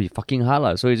is going to be fucking hard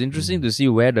lah. So it's interesting to see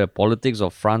where the politics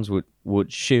of France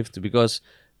would shift because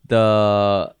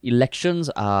the elections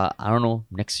are, I don't know,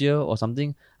 next year or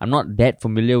something. I'm not that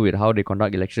familiar with how they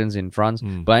conduct elections in France,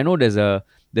 but I know there's a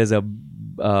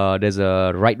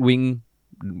right wing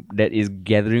that is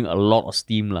gathering a lot of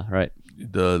steam lah, right?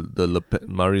 The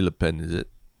Marie Le Pen, is it?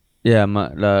 Yeah,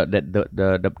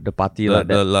 the party lah.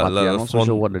 I'm not so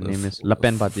sure what the name is. Le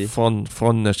Pen party.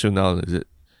 Front National, is it?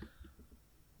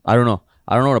 I don't know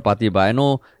the party, but I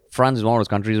know France is one of those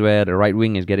countries where the right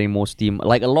wing is getting more steam,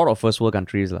 like a lot of first world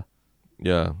countries lah.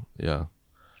 Yeah.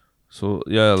 So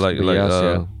it's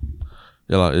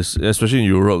especially in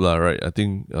Europe lah, right? I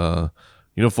think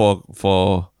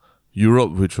for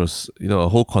Europe, which was a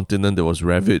whole continent that was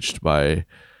ravaged by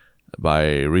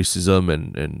racism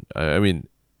and I mean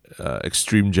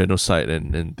extreme genocide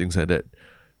and things like that.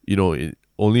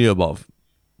 Only about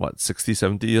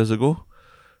 60-70 years ago,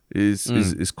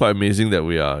 is quite amazing that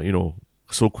we are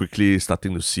so quickly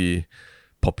starting to see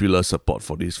popular support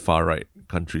for these far right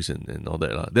countries and all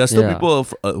that lah. There are still people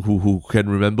who can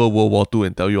remember World War II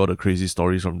and tell you all the crazy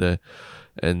stories from there,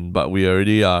 but we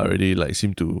already like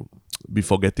seem to be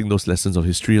forgetting those lessons of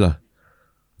history lah.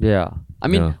 Yeah. I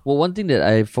mean, well, one thing that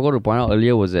I forgot to point out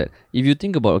earlier was that if you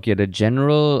think about, the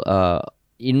general,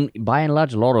 by and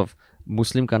large, a lot of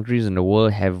Muslim countries in the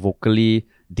world have vocally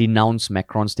denounced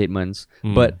Macron statements.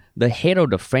 But the head of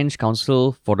the French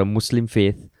Council for the Muslim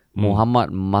Faith,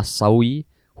 Mohammad Massaoui,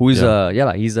 who is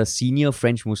he's a senior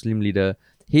French Muslim leader,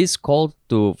 his call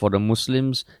for the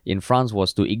Muslims in France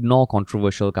was to ignore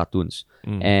controversial cartoons.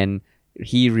 And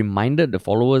he reminded the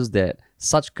followers that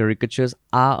such caricatures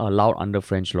are allowed under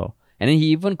French law. And then he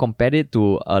even compared it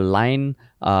to a line,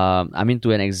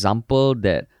 to an example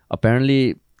that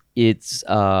apparently it's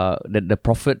that the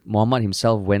Prophet Muhammad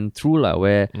himself went through,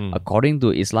 where according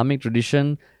to Islamic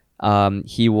tradition,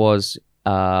 he was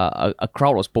a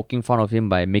crowd was poking fun of him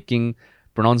by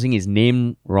pronouncing his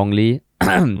name wrongly,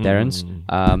 Terence.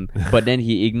 But then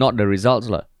he ignored the results,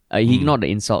 he ignored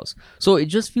the insults. So it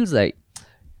just feels like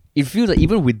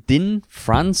even within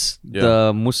France,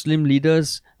 the Muslim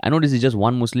leaders, I know this is just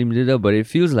one Muslim leader, but it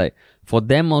feels like for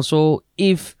them also,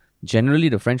 if generally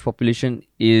the French population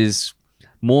is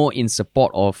more in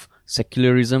support of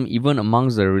secularism, even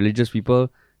amongst the religious people,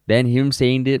 then him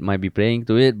saying it might be playing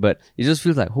to it. But it just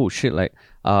feels like, oh shit,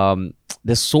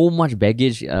 there's so much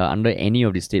baggage under any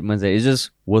of these statements that it's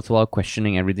just worthwhile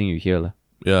questioning everything you hear.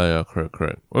 Yeah,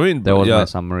 correct. I mean, that was my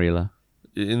summary.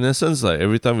 In essence,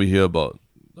 every time we hear about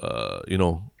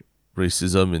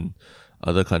racism in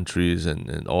other countries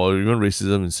and or even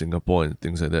racism in Singapore and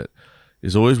things like that,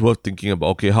 it's always worth thinking about,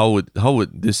 okay, how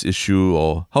would this issue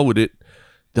or how would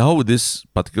this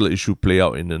particular issue play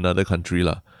out in another country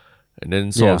lah, and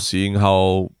then sort of seeing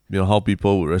how how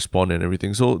people would respond and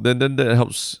everything. So then that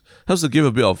helps to give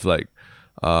a bit of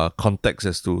context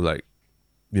as to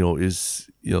is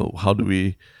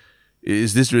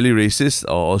this really racist,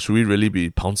 or should we really be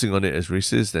pouncing on it as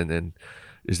racist, and then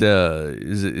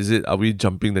are we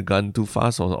jumping the gun too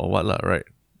fast or what lah, right?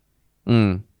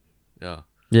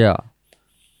 Yeah.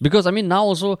 Because now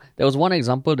also there was one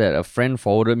example that a friend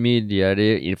forwarded me the other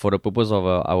day for the purpose of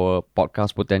our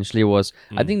podcast potentially was,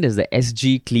 I think there's the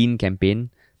SG Clean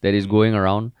campaign that is going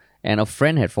around, and a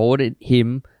friend had forwarded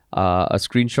him a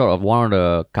screenshot of one of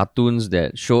the cartoons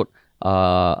that showed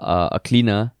a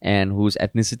cleaner and whose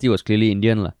ethnicity was clearly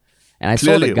Indian lah. And I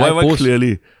saw the guy why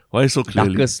clearly? Why so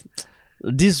clearly? Because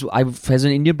as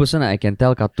an Indian person, I can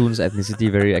tell cartoons ethnicity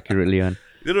very accurately.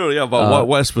 Yeah, but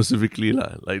what specifically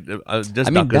lah? Like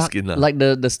just darker skin lah. Like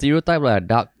the stereotype like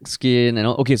dark skin and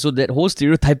all. Okay, so that whole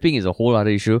stereotyping is a whole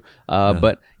other issue.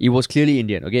 But it was clearly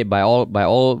Indian. Okay, by all.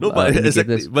 No, but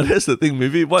exactly. But that's the thing.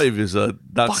 Maybe what if it's a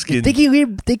dark skin?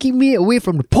 Taking me away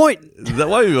from the point. That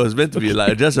why it was meant to be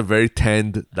like just a very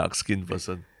tanned dark skinned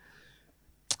person.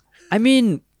 I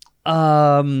mean,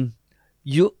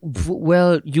 you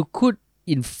could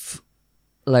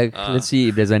let's see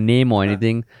if there's a name or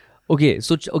anything. Okay,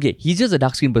 he's just a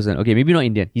dark skinned person. Okay, maybe not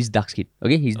Indian. He's dark skinned.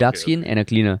 Okay, he's dark skinned and a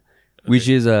cleaner, which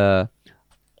is it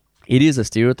is a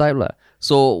stereotype lah.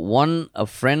 So a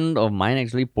friend of mine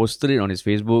actually posted it on his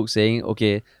Facebook saying,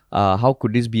 okay, how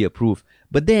could this be approved?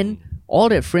 But then all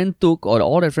that friend took or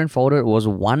all that friend forwarded was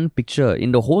one picture.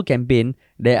 In the whole campaign,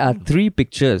 there are 3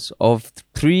 pictures of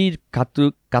 3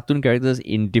 cartoon characters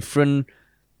in different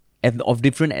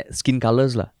skin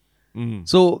colors lah.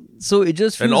 So it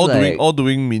just feels all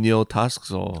doing menial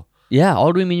tasks or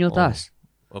all doing menial tasks.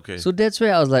 Okay. So that's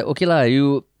where I was like, okay lah,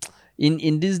 you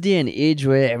in this day and age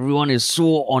where everyone is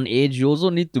so on edge, you also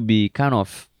need to be kind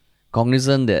of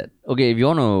cognizant that okay, if you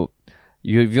wanna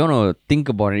think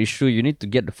about an issue, you need to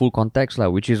get the full context lah.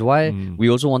 Which is why we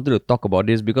also wanted to talk about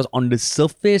this, because on the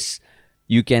surface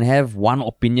you can have one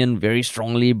opinion very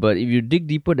strongly, but if you dig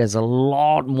deeper, there's a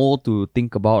lot more to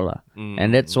think about lah.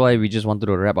 And that's why we just wanted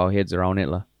to wrap our heads around it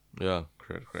lah. Yeah,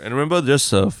 correct. And remember,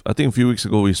 just I think a few weeks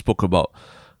ago we spoke about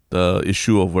the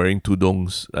issue of wearing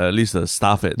tudongs. At least the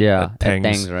staff at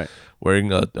Tangs, right?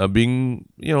 Wearing being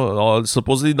or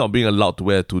supposedly not being allowed to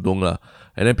wear tudong lah.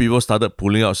 And then people started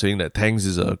pulling out saying that Tangs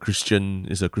is a Christian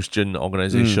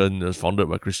organization that's founded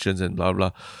by Christians and blah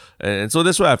blah. And so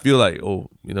that's why I feel like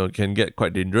it can get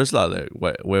quite dangerous lah. Like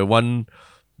where one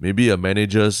maybe a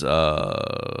manager's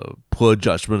poor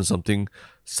judgment or something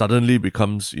suddenly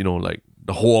becomes like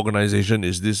the whole organization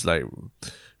is this like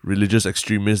religious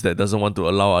extremist that doesn't want to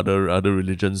allow other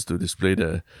religions to display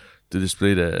the to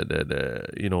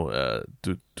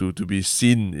be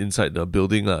seen inside the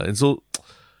building lah. And so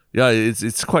yeah,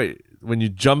 it's quite when you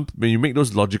make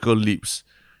those logical leaps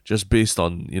just based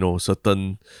on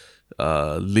certain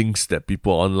links that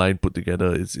people online put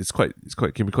together, it's quite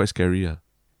can be quite scary.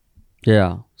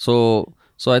 Yeah. So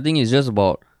I think it's just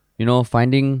about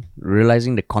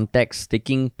realizing the context,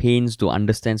 taking pains to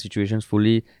understand situations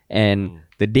fully, and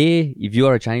the day if you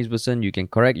are a Chinese person, you can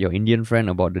correct your Indian friend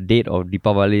about the date of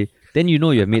Deepavali, then you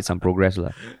have made some progress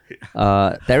lah.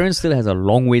 Terrence still has a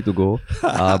long way to go,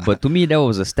 but to me that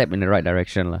was a step in the right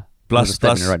direction lah. Plus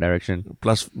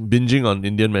binging on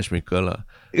Indian Matchmaker lah.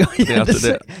 I think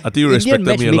you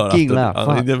respected me a lot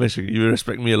after Indian Matchmaker. You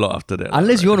respect me a lot after that.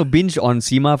 Unless you want to binge on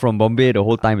Seema from Bombay the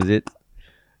whole time, is it?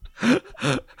 But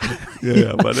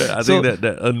I think that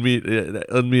earned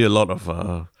me a lot of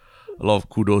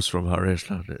kudos from Haresh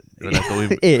lah. When I told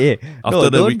him after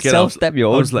the weekend, I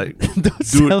was like,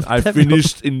 dude, I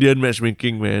finished Indian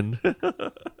Matchmaking, man.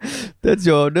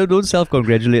 Don't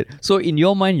self-congratulate. So in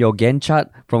your mind, your Gantt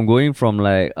chart from going from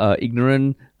like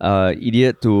ignorant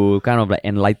idiot to kind of like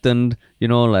enlightened,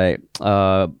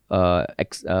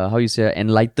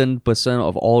 enlightened person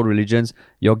of all religions,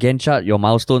 your Gantt chart, your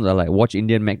milestones are like watch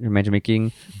Indian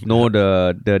matchmaking, know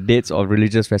the dates of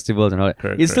religious festivals and all that.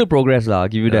 Correct, still progress lah. I'll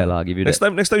give you that lah. Next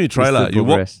time you try lah. You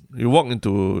walk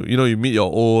into you meet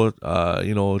your old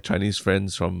Chinese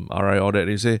friends from RI all that.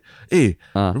 And you say, hey,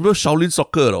 remember Shaolin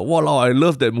Soccer? Wow, I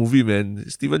love that movie, man.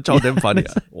 Stephen Chow damn funny.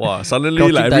 Wow,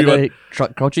 suddenly everyone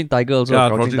Crouching Tiger also. Yeah,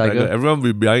 Crouching Tiger. Everyone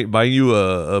will be buying you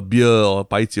a beer or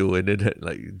pai jiu and then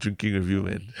like drinking with you,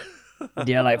 man.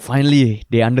 They're like, finally,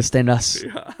 they understand us.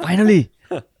 Finally,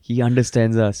 he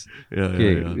understands us.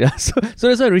 Yeah. So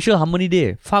that's why Racial Harmony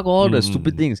Day. Fuck all the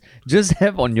stupid things. Just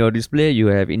have on your display, you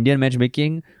have Indian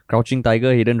Matchmaking, Crouching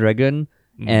Tiger, Hidden Dragon,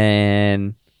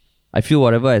 and I feel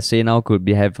whatever I say now could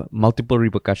have multiple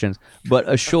repercussions. But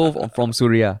a show from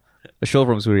Surya.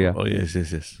 Oh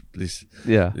yes. Please.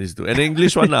 Yeah. Please do. And the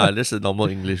English one lah. Just a normal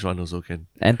English one also can.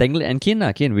 And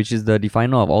Kin, which is the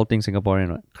definer of all things Singaporean.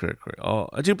 Right? Correct. Oh,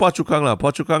 actually Phua Chu Kang lah.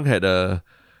 Phua Chu Kang had a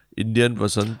Indian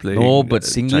person playing. No, but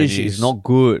Singlish is not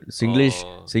good.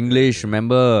 Singlish.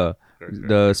 Remember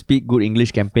the Speak Good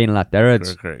English campaign lah.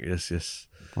 Terrence. Correct. Yes.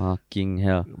 Fucking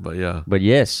hell. But yeah. But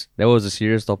yes, that was a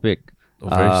serious topic.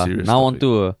 Very serious. Now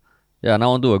topic.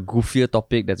 onto a goofier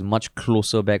topic that's much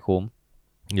closer back home.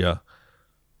 Yeah.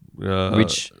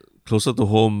 Which closer to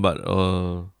home, but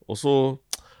also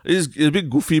it's a bit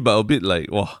goofy, but a bit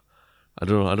like wow. I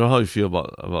don't know how you feel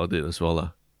about it as well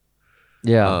lah.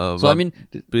 Yeah. So I mean,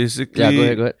 basically,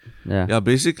 yeah. Go ahead. Yeah.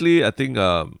 Basically, I think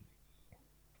Zhao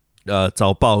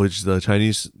Bao, which is the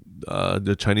Chinese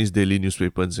daily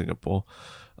newspaper in Singapore,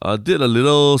 did a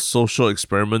little social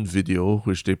experiment video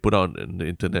which they put out on the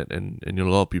internet, and a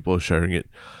lot of people are sharing it.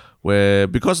 Where,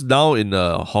 because now in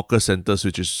hawker centers,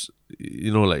 which is,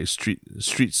 like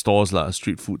street stores lah,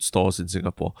 street food stores in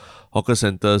Singapore, hawker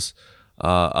centers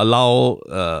allow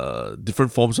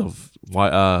different forms of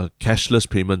cashless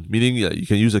payment, meaning you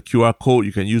can use a QR code,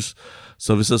 you can use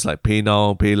services like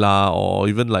PayNow, PayLah, or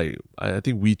even like I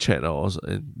think WeChat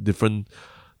and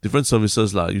different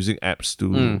services lah, using apps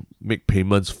to make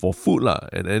payments for food lah.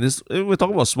 And we're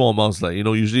talking about small amounts, like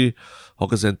usually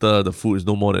hawker center the food is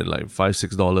no more than like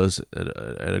 $5-6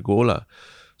 at a go lah.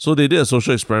 So they did a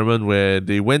social experiment where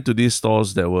they went to these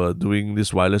stores that were doing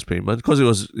this wireless payment,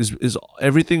 because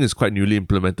everything is quite newly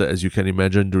implemented, as you can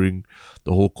imagine, during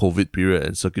the whole COVID period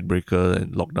and circuit breaker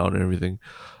and lockdown and everything.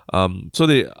 So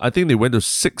I think they went to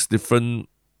 6 different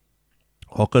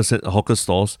hawker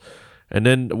stores, and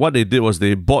then what they did was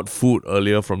they bought food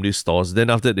earlier from these stores.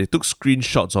 Then after that, they took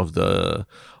screenshots of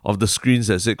the screens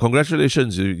that said,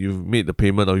 "Congratulations, you've made the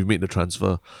payment or you've made the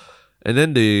transfer." And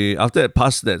then they, after that,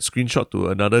 passed that screenshot to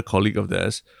another colleague of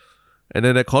theirs. And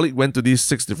then that colleague went to these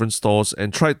 6 different stores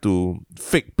and tried to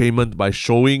fake payment by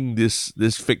showing this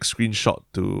fake screenshot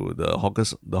to the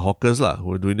hawkers lah, who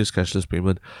were doing this cashless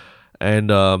payment.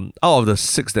 And out of the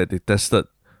 6 that they tested,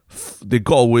 they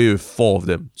got away with 4 of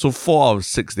them. So 4 out of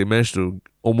 6, they managed to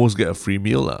almost get a free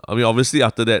meal lah. I mean, obviously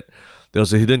after that, there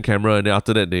was a hidden camera, and then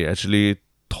after that, they actually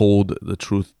told the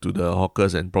truth to the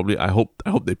hawkers, and probably I hope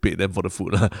they paid them for the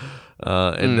food.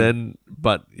 And then,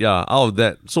 but yeah, out of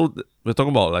that, so we're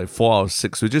talking about like 4 out of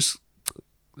 6, which is,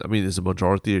 I mean, it's a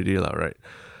majority already, right?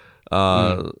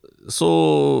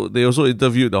 So they also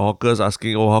interviewed the hawkers,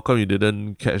 asking, "Oh, how come you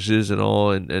didn't catch this and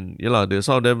all?" And there's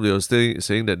some of them, they were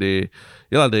saying that they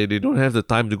don't have the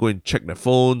time to go and check their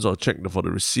phones or check for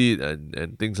the receipt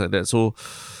and things like that. So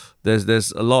there's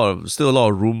still a lot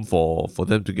of room for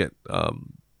them to get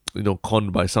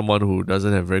conned by someone who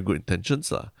doesn't have very good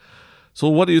intentions lah. So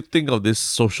what do you think of this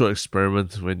social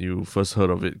experiment when you first heard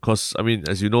of it? Because, I mean,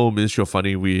 as you know, Ministry of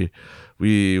Funding, we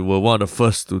were one of the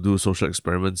first to do social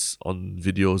experiments on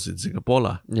videos in Singapore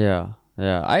lah. Yeah.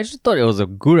 I actually thought it was a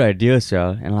good idea,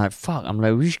 yeah. And like, fuck, I'm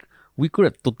like, we could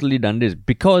have totally done this,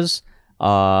 because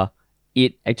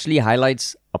it actually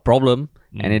highlights a problem,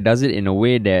 and it does it in a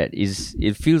way that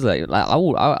it feels like I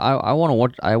want to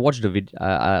watch. I watch the video.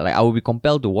 Like, I will be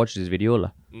compelled to watch this video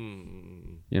lah.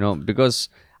 Because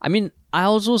I mean, I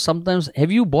also sometimes,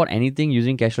 have you bought anything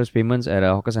using cashless payments at a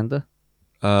hawker center?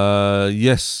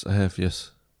 Yes, I have.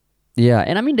 Yes. Yeah,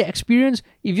 and I mean, the experience,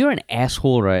 if you're an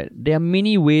asshole, right, there are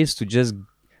many ways to just,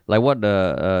 like what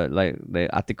the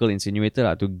article insinuated,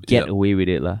 to get away with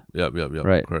it lah. Yep.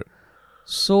 Right. Correct.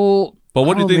 So, but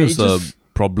what do you think is the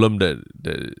problem that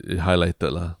it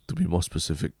highlighted lah, to be more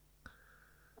specific?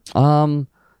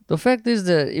 The fact is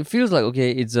that it feels like,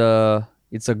 okay, it's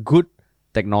a good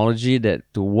technology that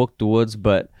to work towards,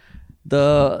 but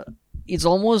it's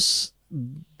almost,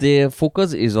 their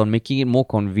focus is on making it more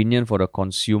convenient for the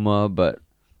consumer, but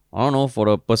I don't know, for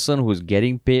the person who's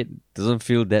getting paid, doesn't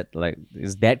feel that like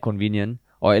it's that convenient,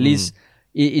 or at least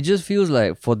it just feels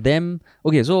like for them,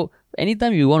 okay, so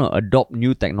anytime you want to adopt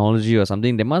new technology or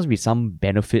something, there must be some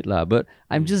benefit lah. But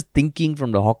I'm just thinking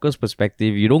from the hawker's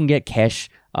perspective, you don't get cash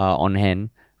on hand,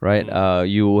 right?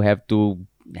 You have to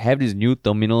have these new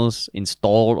terminals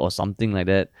installed or something like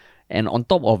that. And on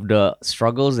top of the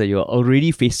struggles that you're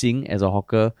already facing as a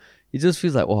hawker, it just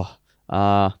feels like,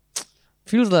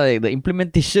 feels like the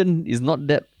implementation is not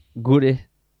that good.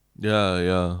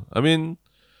 Yeah. I mean,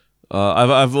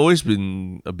 I've always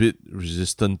been a bit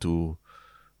resistant to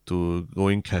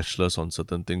going cashless on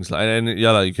certain things.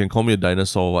 You can call me a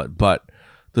dinosaur or what, but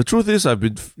the truth is,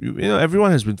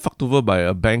 everyone has been fucked over by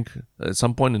a bank at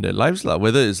some point in their lives,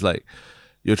 whether it's like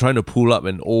you're trying to pull up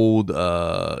an old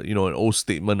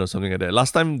statement or something like that.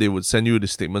 Last time they would send you the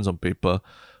statements on paper,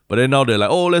 but then now they're like,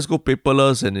 oh, let's go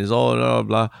paperless, and it's all blah,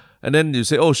 blah, blah. And then you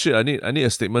say, oh shit, I need a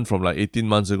statement from like 18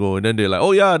 months ago, and then they're like,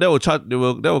 oh yeah, that will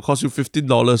cost you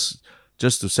 $15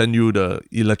 just to send you the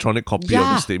electronic copy of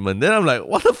the statement. Then I'm like,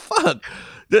 what the fuck?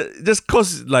 Just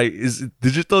cause like it's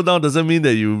digital now doesn't mean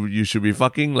that you should be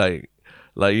fucking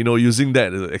using that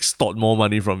to extort more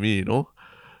money from me,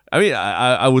 I mean,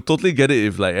 I would totally get it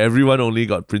if like everyone only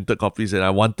got printed copies and I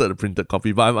wanted a printed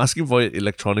copy, but I'm asking for it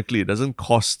electronically. It doesn't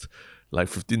cost like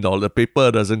 $15. The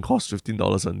paper doesn't cost $15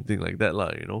 or anything like that,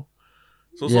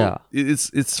 So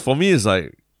it's for me, it's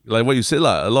like what you said,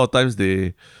 a lot of times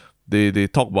they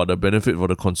talk about the benefit for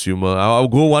the consumer. I'll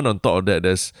go one on top of that.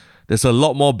 There's a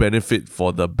lot more benefit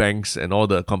for the banks and all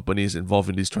the companies involved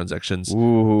in these transactions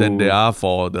than there are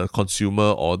for the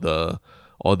consumer or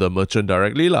the merchant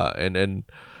directly, And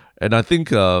And I think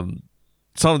some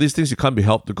of these things you can't be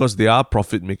helped because they are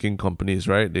profit-making companies,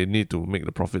 right? They need to make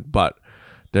the profit, but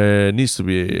there needs to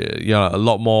be a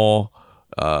lot more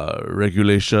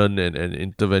regulation and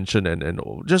intervention and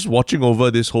just watching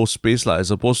over this whole space, as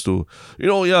opposed to,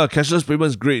 cashless payment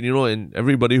is great, and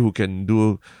everybody who can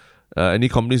do, any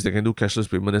companies that can do cashless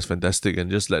payment is fantastic,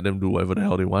 and just let them do whatever the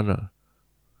hell they want.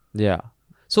 Yeah.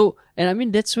 So, and I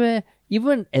mean, that's where,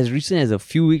 even as recent as a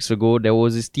few weeks ago, there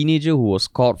was this teenager who was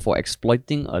caught for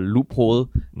exploiting a loophole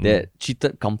that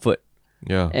cheated Comfort.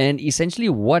 Yeah. And essentially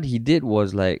what he did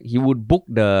was, like, he would book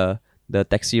the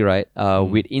taxi ride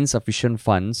with insufficient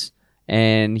funds,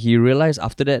 and he realized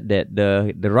after that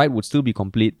the ride would still be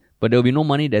complete, but there will be no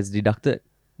money that's deducted.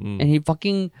 And he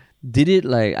fucking did it,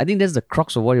 like, I think that's the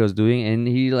crux of what he was doing, and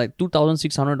he, like,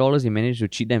 $2,600 he managed to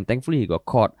cheat them. Thankfully he got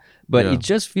caught. But it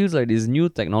just feels like these new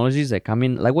technologies that come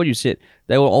in, like what you said,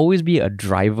 there will always be a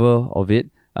driver of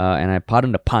it. And I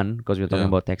pardon the pun because we're talking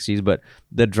about taxis, but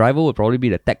the driver will probably be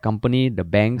the tech company, the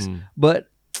banks. But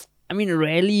I mean,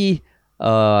 rarely,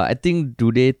 I think,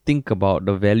 do they think about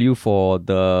the value for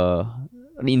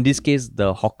in this case,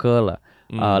 the hawker.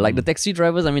 Like the taxi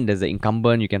drivers, I mean, there's the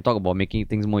incumbent. You can talk about making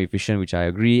things more efficient, which I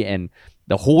agree. And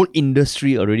the whole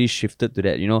industry already shifted to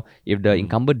that. If the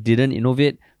incumbent didn't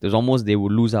innovate, they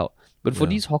would lose out. But for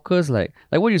these hawkers, like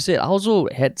what you said, I also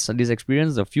had this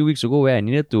experience a few weeks ago where I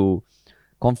needed to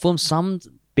confirm some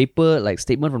paper, like,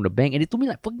 statement from the bank, and they told me,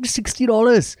 like, fucking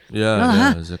 $60.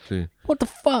 Yeah, exactly. What the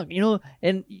fuck,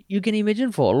 And you can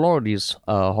imagine for a lot of these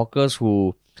hawkers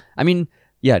who, I mean,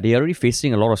 they're already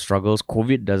facing a lot of struggles.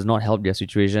 COVID does not help their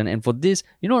situation. And for this,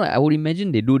 I would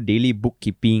imagine they do daily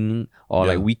bookkeeping or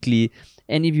like weekly.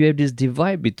 And if you have this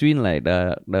divide between, like,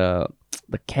 the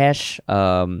cash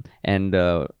and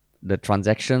the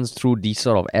transactions through these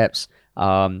sort of apps,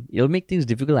 it'll make things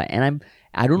difficult. And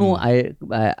I don't know,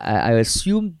 I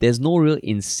assume there's no real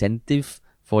incentive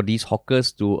for these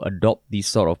hawkers to adopt these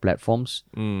sort of platforms.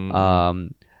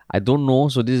 I don't know,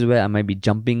 so this is where I might be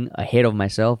jumping ahead of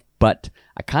myself, but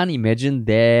I can't imagine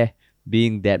there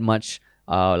being that much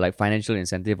like financial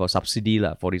incentive or subsidy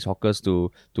for these hawkers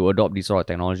to adopt these sort of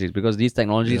technologies, because these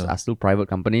technologies are still private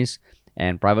companies,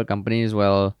 and private companies,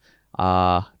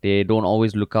 they don't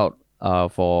always look out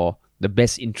for the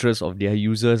best interest of their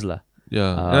users.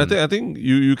 Yeah, and I think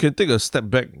you can take a step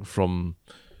back from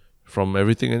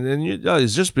everything, and then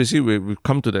it's just basically we've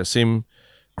come to that same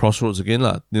crossroads again,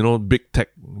 big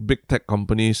tech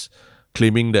companies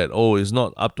claiming that, it's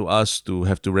not up to us to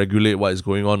have to regulate what is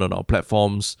going on our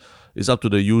platforms. It's up to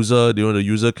the user. The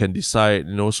user can decide.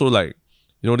 So, like,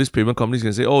 these payment companies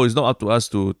can say, it's not up to us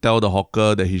to tell the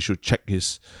hawker that he should check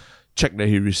that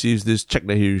he receives this, check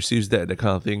that he receives that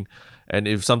kind of thing. And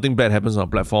if something bad happens on our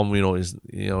platform,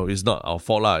 it's not our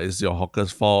fault, it's your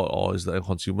hawker's fault, or it's the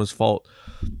consumer's fault.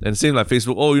 And same like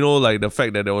Facebook. Like the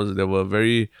fact that there was a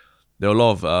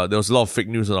lot of fake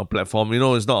news on our platform.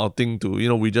 It's not our thing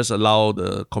to. We just allow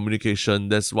the communication.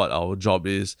 That's what our job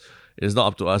is. It's not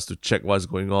up to us to check what's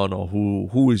going on or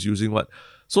who is using what.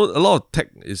 So a lot of tech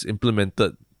is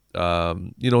implemented,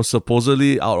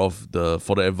 supposedly for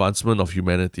the advancement of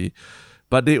humanity.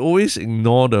 But they always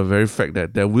ignore the very fact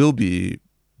that there will be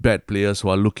bad players who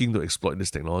are looking to exploit this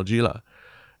technology.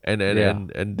 And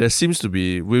there seems to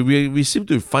be, we seem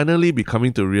to finally be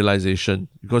coming to a realization,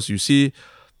 because you see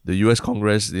the US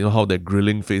Congress, how they're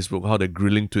grilling Facebook, how they're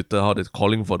grilling Twitter, how they're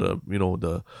calling for the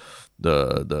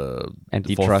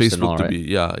antitrust for Facebook and all, to right?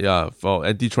 be for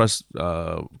antitrust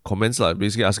comments,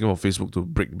 basically asking for Facebook to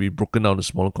be broken down to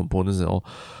smaller components and all.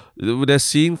 They're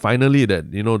seeing finally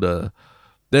that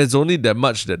there's only that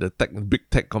much that the big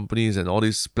tech companies and all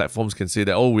these platforms can say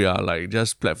that, we are like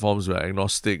just platforms, we're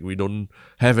agnostic, we don't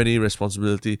have any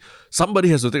responsibility. Somebody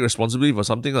has to take responsibility for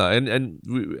something.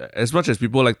 As much as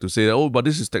people like to say that, but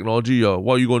this is technology,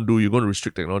 what are you going to do? You're going to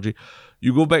restrict technology.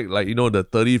 You go back the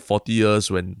 30, 40 years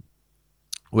when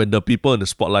the people in the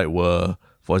spotlight were,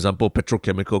 for example,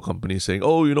 petrochemical companies saying,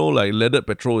 like leaded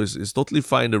petrol is totally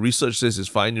fine. The research says it's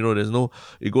fine. There's no,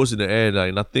 it goes in the air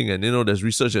like nothing. And, there's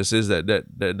research that says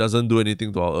that doesn't do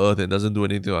anything to our earth and doesn't do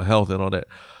anything to our health and all that.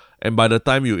 And by the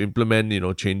time you implement,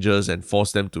 changes and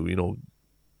force them to,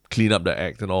 clean up the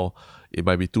act and all, it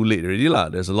might be too late already.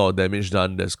 There's a lot of damage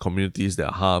done. There's communities that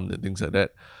are harmed and things like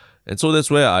that. And so that's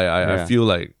where I feel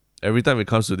like every time it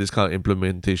comes to this kind of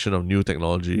implementation of new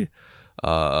technology,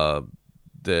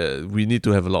 we need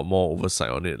to have a lot more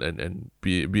oversight on it and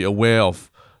be aware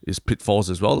of its pitfalls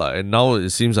as well. And now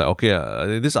it seems like,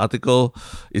 this article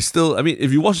is still,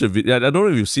 if you watch the video, I don't know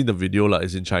if you've seen the video,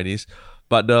 it's in Chinese,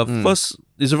 but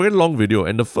it's a very long video,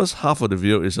 and the first half of the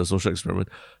video is a social experiment.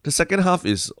 The second half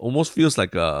almost feels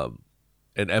like a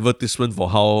an advertisement for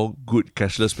how good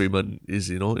cashless payment is.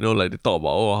 Like they talk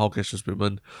about how cashless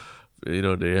payment,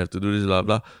 they have to do this blah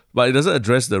blah, but it doesn't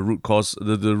address the root cause,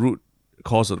 the root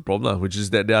cause of the problem, which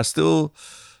is that there are still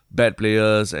bad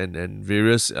players and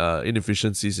various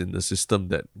inefficiencies in the system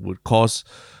that would cause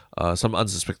some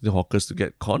unsuspecting hawkers to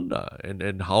get conned.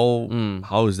 And how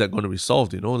is that going to be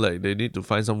solved? Like they need to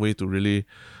find some way to really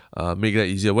make that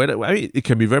easier. It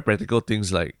can be very practical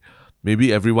things like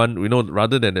maybe everyone,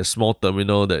 rather than a small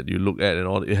terminal that you look at and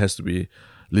all, it has to be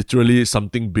literally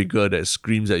something bigger that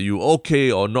screams at you,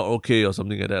 okay or not okay or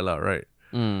something like that, right?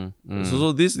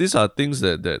 So these are things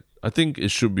that I think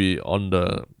it should be on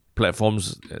the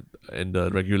platforms and the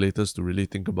regulators to really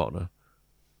think about.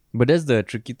 But that's the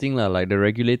tricky thing, like the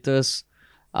regulators.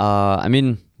 I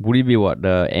mean, would it be what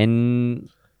the I don't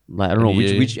know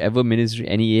whichever ministry,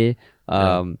 NEA.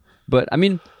 But I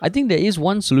mean, I think there is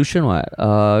one solution.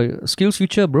 Skills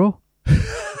Future, bro.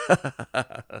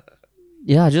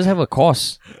 Yeah, just have a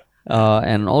course,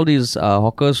 and all these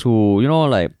hawkers who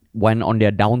like when on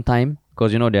their downtime,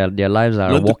 because their lives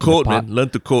are learn to code, man. Learn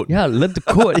to code. Yeah, learn to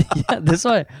code. Yeah, that's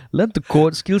why learn to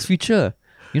code. Skills Future.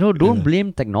 Don't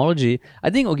blame technology. I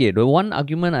think the one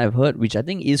argument I've heard, which I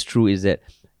think is true, is that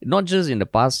not just in the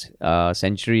past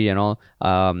century and all.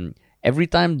 Every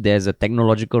time there's a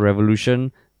technological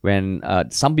revolution, when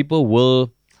some people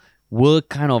will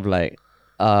kind of like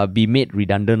be made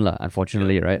redundant,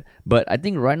 unfortunately, right? But I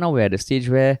think right now we're at the stage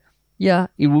where,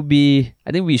 it would be,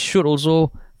 I think we should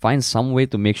also find some way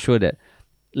to make sure that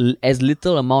as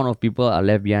little amount of people are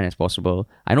left behind as possible.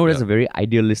 I know that's a very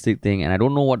idealistic thing, and I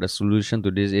don't know what the solution to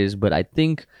this is, but I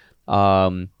think,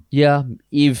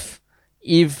 if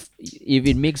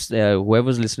it makes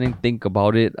whoever's listening think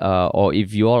about it, or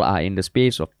if you all are in the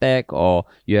space of tech, or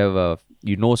you have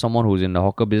someone who's in the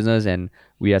hawker business and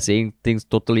we are saying things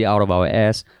totally out of our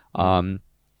ass,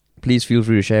 please feel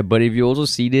free to share. But if you also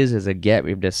see this as a gap,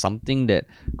 if there's something that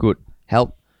could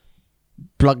help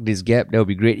plug this gap, that would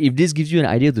be great. If this gives you an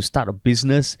idea to start a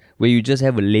business where you just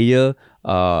have a layer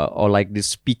or like this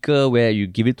speaker where you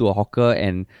give it to a hawker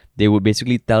and they would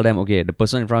basically tell them, okay, the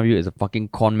person in front of you is a fucking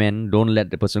con man, don't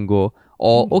let the person go,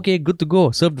 or okay, good to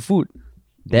go, serve the food.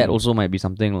 That also might be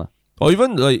something. Or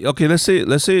even like, okay, let's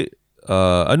say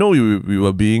I know we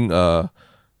were being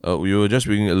we were just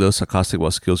being a little sarcastic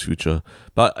about Skills Future,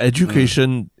 but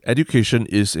education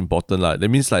is important. That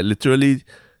means like literally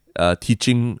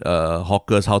teaching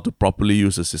hawkers how to properly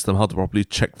use the system, how to properly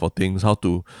check for things, how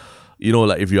to,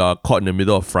 like if you are caught in the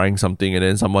middle of frying something and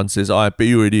then someone says, oh, I pay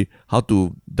you already, how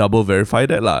to double verify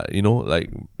that,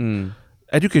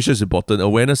 education is important,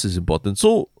 awareness is important.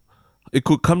 So it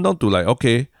could come down to like,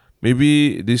 okay,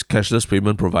 maybe these cashless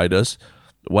payment providers,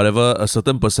 whatever, a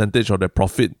certain percentage of their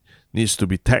profit needs to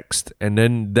be taxed, and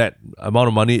then that amount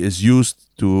of money is used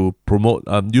to promote,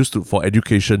 for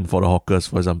education for the hawkers,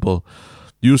 for example.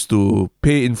 Used to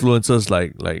pay influencers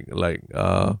pay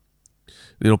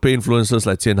influencers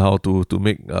like Qian Hao to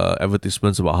make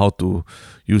advertisements about how to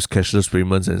use cashless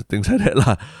payments and things like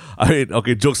that. I mean,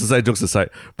 okay, jokes aside.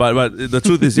 But the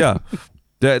truth is,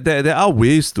 there are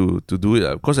ways to do it.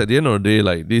 Because at the end of the day,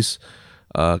 like these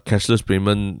cashless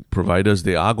payment providers,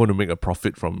 they are going to make a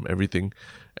profit from everything.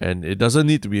 And it doesn't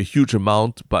need to be a huge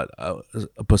amount, but a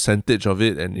percentage of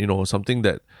it, and something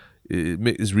that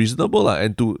is reasonable,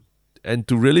 and to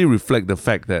really reflect the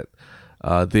fact that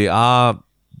they are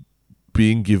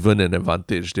being given an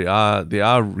advantage. They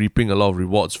are reaping a lot of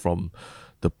rewards from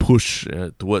the push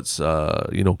towards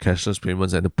cashless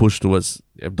payments and the push towards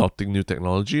adopting new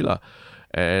technology,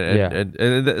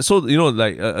 and so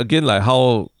again, like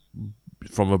how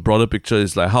from a broader picture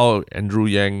is like how Andrew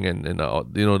Yang and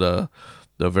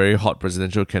the very hot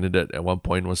presidential candidate at one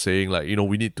point was saying, like,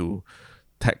 we need to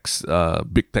tax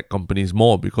big tech companies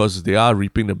more because they are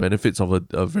reaping the benefits of a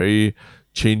very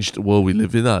changed world we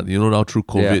live in. Now through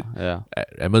COVID,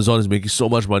 Amazon is making so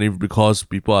much money because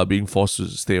people are being forced to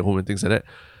stay at home and things like that.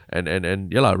 And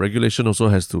regulation also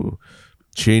has to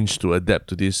change to adapt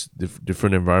to these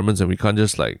different environments, and we can't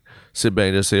just like sit back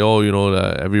and just say,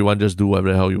 everyone just do whatever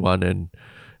the hell you want and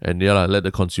let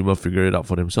the consumer figure it out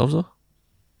for themselves.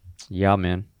 Yeah,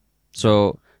 man.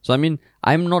 So I mean,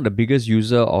 I'm not the biggest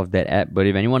user of that app, but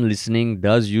if anyone listening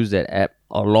does use that app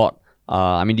a lot,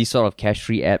 these sort of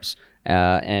cash-free apps,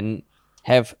 and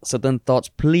have certain thoughts,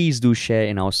 please do share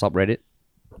in our subreddit.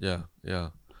 Yeah.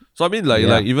 So I mean,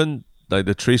 like even like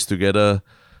the trace together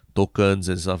tokens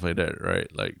and stuff like that, right?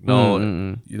 Like now,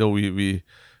 we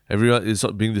everyone is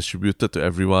being distributed to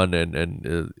everyone,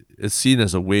 and it's seen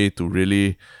as a way to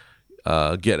really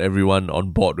get everyone on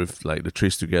board with like the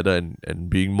trace together and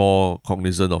being more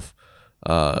cognizant of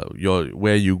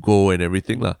where you go and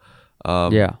everything lah.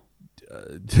 Yeah.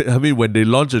 I mean, when they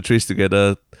launched the Trace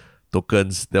Together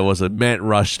tokens, there was a mad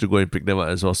rush to go and pick them up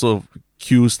as well. So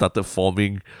queues started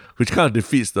forming, which kind of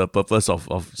defeats the purpose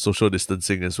of social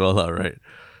distancing as well, right?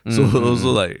 So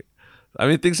also like, I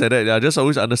mean, things like that. Yeah, just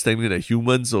always understanding that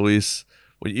humans always,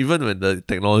 even when the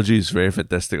technology is very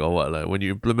fantastic or what, like when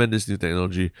you implement this new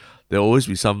technology, there'll always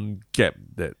be some gap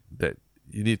that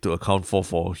you need to account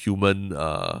for human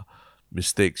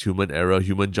mistakes, human error,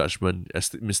 human judgment,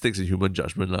 mistakes in human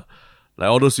judgment lah. Like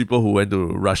all those people who went to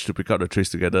rush to pick up the Trace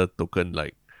Together token,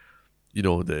 like, you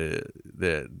know,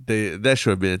 that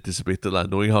should have been anticipated lah.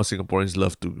 Knowing how Singaporeans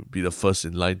love to be the first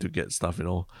in line to get stuff, you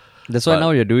know. That's why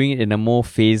now you're doing it in a more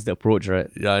phased approach, right?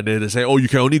 Yeah, and then they say, oh, you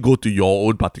can only go to your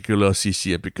own particular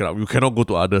CC and pick it up. You cannot go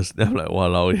to others. Then I'm like,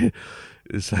 walao.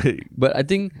 It's like... But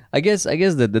I guess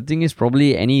that the thing is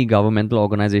probably any governmental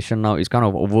organization now is kind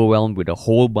of overwhelmed with a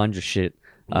whole bunch of shit,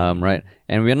 right?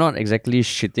 And we're not exactly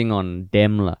shitting on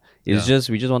them lah. It's just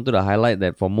we just wanted to highlight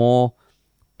that for more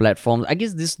platforms. I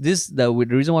guess the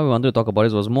reason why we wanted to talk about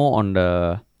this was more on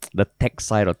the tech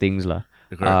side of things lah.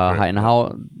 Correct. And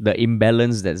how the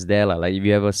imbalance that's there lah. Like if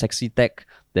you have a sexy tech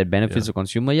that benefits the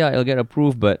consumer, it'll get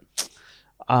approved. But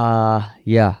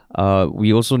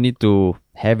we also need to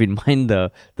have in mind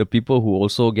the people who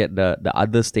also get the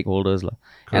other stakeholders lah.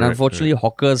 And unfortunately,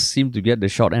 hawkers seem to get the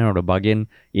short end of the bargain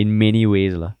in many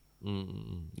ways lah.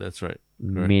 That's right.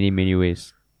 Many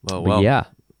ways. Well,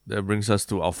 that brings us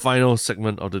to our final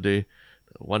segment of the day.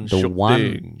 One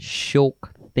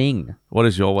shock thing. What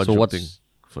is your shock thing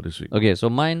for this week? Okay, so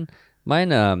mine.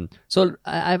 So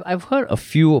I've heard a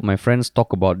few of my friends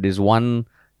talk about this one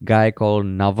guy called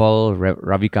Naval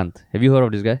Ravikant. Have you heard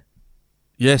of this guy?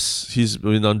 Yes, he's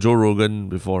been on Joe Rogan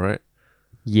before, right?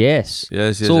 Yes.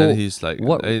 So and he's like,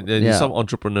 he's some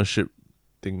entrepreneurship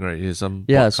thing, right? He's some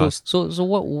podcast. So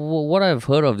what I've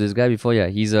heard of this guy before,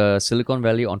 he's a Silicon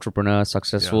Valley entrepreneur,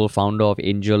 successful founder of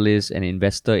AngelList and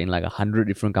investor in like 100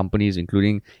 different companies,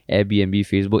 including Airbnb,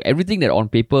 Facebook, everything that on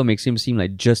paper makes him seem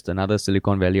like just another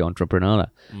Silicon Valley entrepreneur.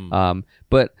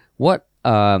 But what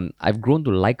I've grown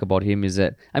to like about him is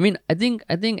that, I mean, I think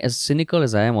as cynical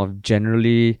as I am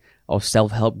of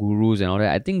self-help gurus and all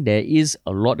that, I think there is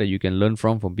a lot that you can learn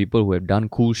from people who have done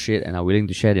cool shit and are willing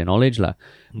to share their knowledge lah.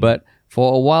 But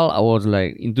for a while, I was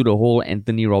like into the whole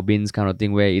Anthony Robbins kind of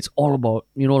thing where it's all about,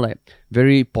 you know, like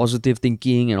very positive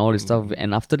thinking and all this stuff.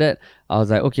 And after that, I was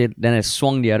like, okay, then I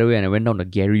swung the other way and I went down to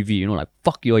Gary Vee, you know, like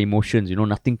fuck your emotions, you know,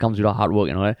 nothing comes without hard work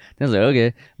and all that. Then I was like,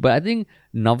 okay. But I think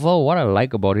Naval, what I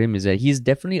like about him is that he's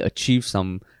definitely achieved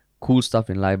some cool stuff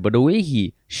in life, but the way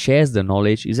he shares the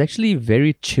knowledge is actually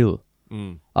very chill.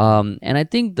 And I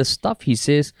think the stuff he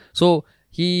says, so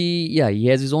he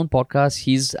has his own podcast.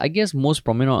 He's, I guess, most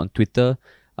prominent on Twitter.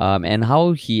 And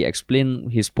how he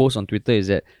explained his post on Twitter is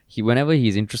that whenever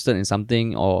he's interested in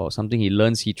something or something he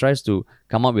learns, he tries to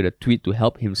come up with a tweet to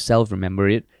help himself remember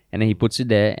it, and then he puts it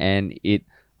there, and it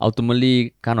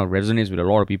ultimately kind of resonates with a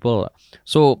lot of people.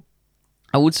 So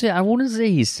I wouldn't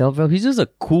say he's self-help. He's just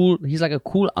he's like a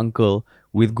cool uncle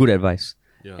with good advice.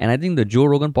 Yeah. And I think the Joe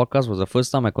Rogan podcast was the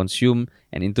first time I consumed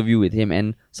an interview with him.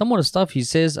 And some of the stuff he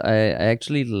says, I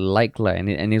actually like.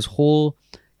 And his whole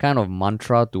kind of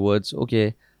mantra towards,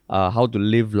 how to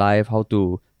live life, how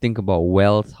to think about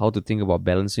wealth, how to think about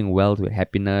balancing wealth with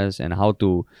happiness, and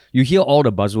you hear all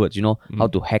the buzzwords, you know, how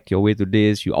to hack your way to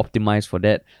this, you optimize for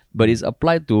that. But it's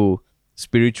applied to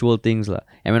spiritual things lah.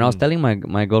 And when I was telling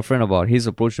my girlfriend about his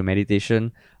approach to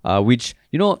meditation, which,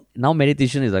 you know, now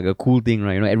meditation is like a cool thing,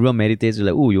 right? You know, everyone meditates. You're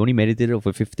like, oh, you only meditated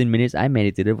for 15 minutes. I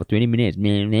meditated for 20 minutes.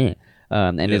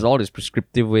 And there's all these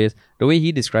prescriptive ways. The way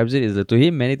he describes it is that to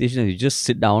him, meditation is you just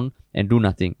sit down and do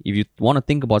nothing. If you want to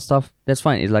think about stuff, that's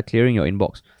fine. It's like clearing your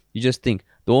inbox. You just think.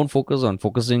 Don't focus on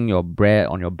focusing your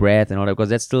breath and all that, because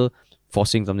that's still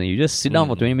forcing something. You just sit down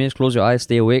for 20 minutes, close your eyes,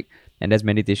 stay awake. And that's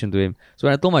meditation to him. So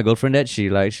when I told my girlfriend that,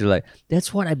 she's like,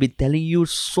 that's what I've been telling you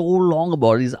so long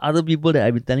about. These other people that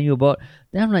I've been telling you about.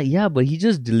 Then I'm like, yeah, but he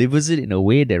just delivers it in a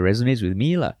way that resonates with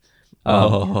me lah.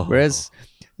 Whereas,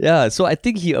 so I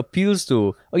think he appeals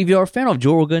to. If you're a fan of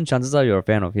Joe Rogan, chances are you're a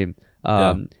fan of him.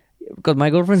 Because my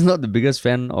girlfriend's not the biggest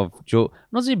fan of Joe.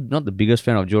 Not the biggest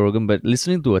fan of Joe Rogan, but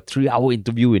listening to a 3-hour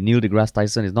interview with Neil deGrasse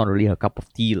Tyson is not really her cup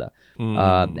of tea lah.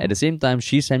 At the same time,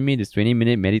 she sent me this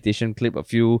 20-minute meditation clip a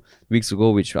few weeks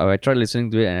ago, which I tried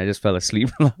listening to it and I just fell asleep.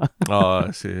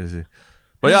 I see.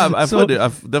 But yeah, I've heard it.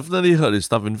 I've definitely heard his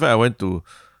stuff. In fact,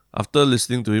 after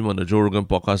listening to him on the Joe Rogan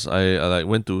podcast, I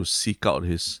went to seek out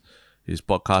his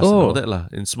podcast and all that lah,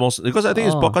 in small, because I think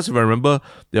his podcast, if I remember,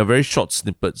 they are very short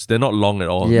snippets. They're not long at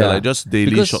all. They're like just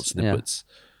daily short snippets.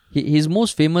 His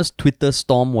most famous Twitter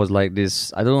storm was like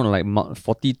this, I don't know, like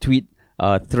 40 tweet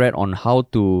thread on how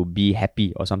to be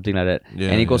happy or something like that. Yeah,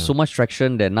 and it got yeah. so much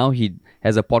traction that now he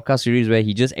has a podcast series where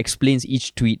he just explains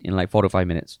each tweet in like 4 to 5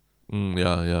 minutes.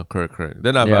 Yeah, correct.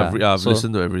 Then I've So-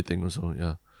 listened to everything also.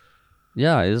 Yeah.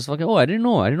 Yeah, it's fucking. Oh, I didn't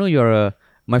know you're a.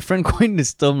 My friend coined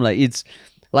this term. Like it's,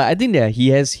 like I think that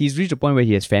he's reached a point where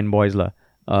he has fanboys lah.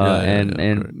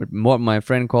 And what my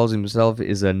friend calls himself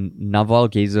is a naval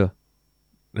gazer.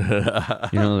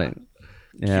 Like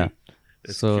yeah.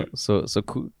 That's So cute.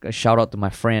 cool. A shout out to my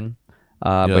friend.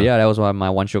 Yeah. But yeah, that was my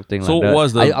one show thing. So like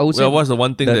what's the I would say what's the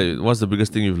one thing what's the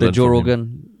biggest thing you've the learned Joe from him?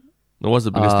 Rogan. No, what's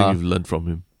the biggest thing you've learned from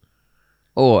him?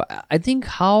 Oh, I think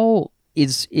how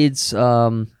it's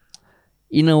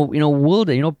in a world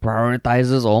that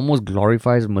prioritizes or almost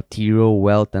glorifies material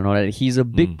wealth and all that. He's a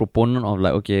big proponent of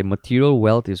like, okay, material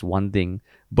wealth is one thing,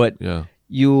 but Yeah.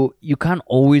 you can't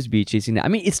always be chasing that. I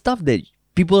mean, it's stuff that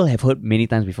people have heard many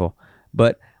times before,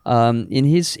 but in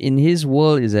his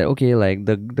world is that, okay, like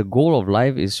the goal of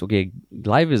life is, okay,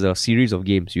 life is a series of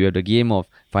games. You have the game of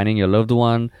finding your loved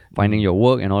one, finding your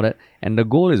work and all that, and the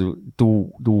goal is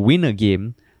to win a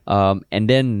game, and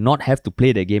then not have to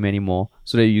play that game anymore,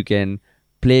 so that you can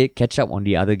catch up on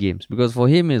the other games. Because for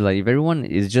him, it's like, if everyone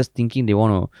is just thinking they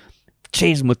want to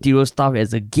chase material stuff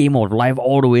as a game of life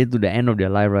all the way to the end of their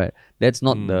life, right? That's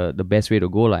not the best way to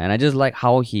go, lah. And I just like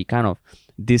how he kind of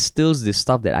distills this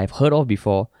stuff that I've heard of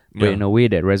before, but in a way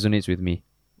that resonates with me,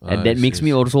 and that makes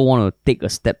me also want to take a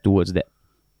step towards that.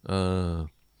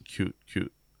 Cute.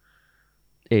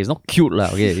 Hey, it's not cute, lah.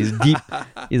 Okay, it's deep.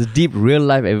 It's deep real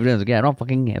life evidence. Okay, I'm not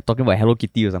fucking talking about Hello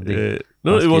Kitty or something.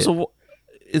 No,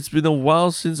 it's been a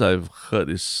while since I've heard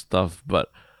his stuff,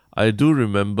 but I do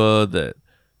remember that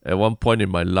at one point in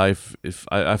my life, if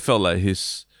I felt like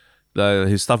his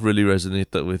stuff really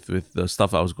resonated with the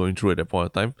stuff I was going through at that point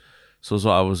of time. So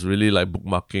I was really like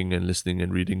bookmarking and listening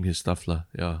and reading his stuff lah.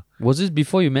 Yeah. Was this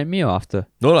before you met me or after?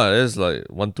 No lah, that's like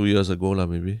 1-2 years ago lah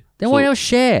maybe. Then why not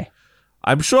share?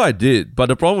 I'm sure I did, but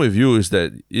the problem with you is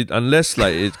that unless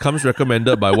like it comes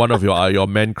recommended by one of your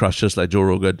man crushes like Joe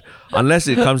Rogan, unless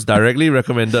it comes directly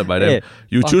recommended by them, Hey,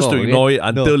 you choose to ignore it okay?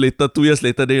 until later, 2 years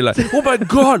later, then you're like, oh my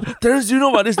god, Terence, do you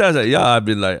know about this? Then I was like, yeah, I've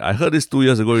been like, I heard this 2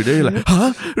 years ago. Then you're like,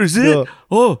 huh? Is it? No.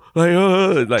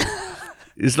 Oh, like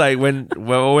it's like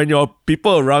when your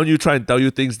people around you try and tell you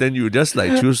things, then you just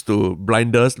like choose to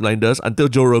blinders until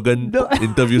Joe Rogan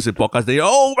interviews in podcast. Then you're,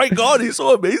 oh my god, he's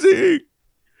so amazing.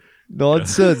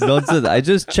 Nonsense. I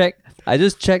just checked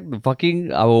the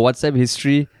fucking our WhatsApp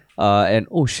history, and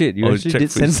oh shit, you actually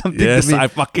did send something to me. Yes, I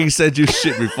fucking sent you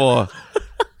shit before.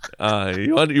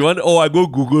 You want? Oh, I go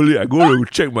Google it. I go to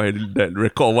check that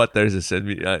record what Terence has sent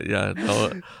me. Yeah.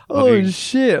 Oh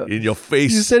shit! In your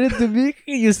face. You sent it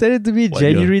to me.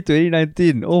 January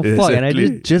 2019. Oh fuck! And I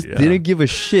just didn't give a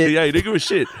shit. Yeah, you didn't give a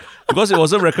shit. Because it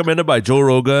wasn't recommended by Joe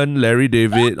Rogan, Larry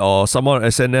David, or someone on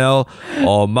SNL,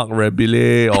 or Mark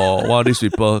Rabile, or one of these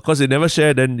people. Because they never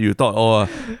shared, then you thought,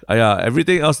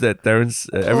 everything else that Terence,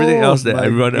 everything else that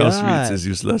everyone else reads is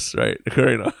useless, right?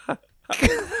 Correct.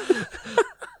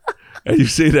 And you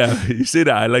say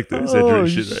that I like to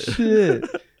exaggerate shit, right? Shit.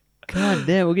 God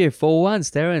damn. Okay, for once,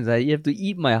 Terence, you have to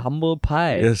eat my humble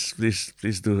pie. Yes,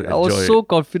 please do. Enjoy I was so it.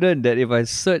 confident that if I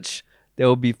search, there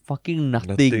will be fucking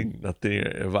nothing.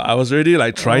 Nothing. But I was already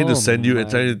like trying to send you and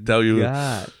trying to tell you,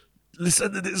 God.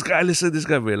 listen to this guy.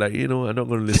 But like, I'm not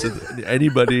going to listen to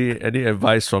anybody, any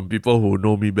advice from people who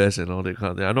know me best and all that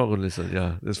kind of thing. I'm not going to listen.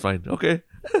 Yeah, that's fine. Okay.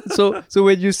 So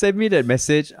when you sent me that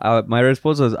message, my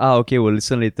response was, okay, we'll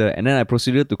listen later. And then I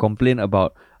proceeded to complain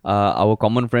about our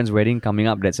common friend's wedding coming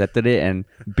up that Saturday and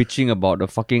bitching about the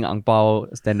fucking ang pao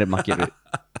standard market rate.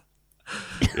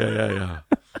 Yeah.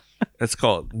 That's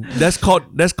called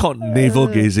navel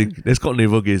gazing. That's called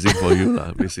navel gazing for you,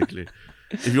 basically.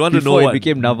 If you want to know Before what it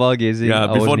became navel gazing. Yeah, I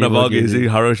was before navel gazing,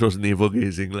 gazing. Harash was navel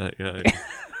gazing. Yeah.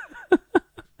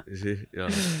 You see? Yeah.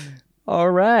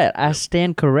 Alright, I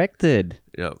stand corrected.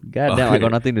 Yeah. God damn, I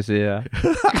got nothing to say. Yeah.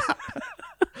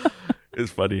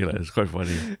 It's funny, it's quite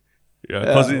funny. Yeah,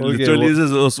 because this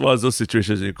is one of those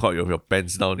situations you caught your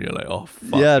pants down. You're like, oh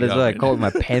fuck. Yeah, that's why I caught my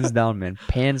pants down, man.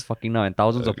 Pants fucking down, and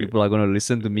thousands of people are going to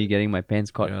listen to me getting my pants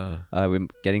caught.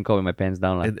 Getting caught with my pants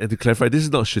down. Like. And to clarify, this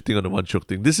is not shitting on the one choke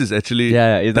thing. This is actually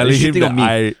it's telling him shitting on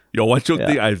that your one choke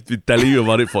thing. I've been telling you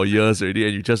about it for years already,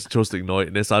 and you just chose to ignore it.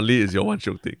 And then suddenly it's your one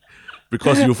choke thing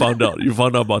because you found out. You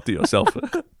found out about it yourself.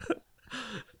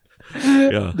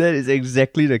 Yeah, that is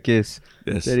exactly the case.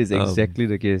 Yes, that is exactly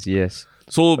the case. Yes.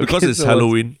 So because it's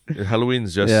Halloween,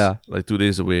 Halloween's just like 2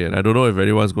 days away, and I don't know if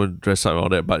anyone's going to dress up and all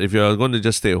that. But if you're going to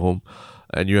just stay at home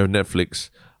and you have Netflix,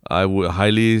 I would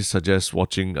highly suggest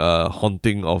watching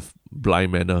Haunting of Bly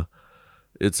Manor.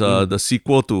 It's the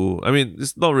sequel to. I mean,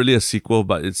 it's not really a sequel,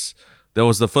 but there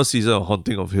was the first season of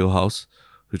Haunting of Hill House,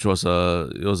 which was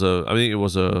it was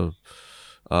a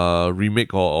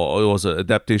remake or it was an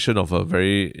adaptation of a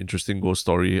very interesting ghost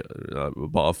story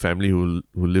about a family who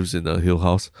lives in a hill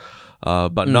house.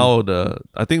 But now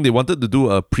I think they wanted to do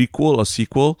a prequel or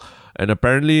sequel, and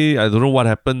apparently I don't know what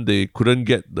happened. They couldn't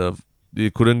get the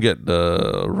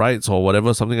rights or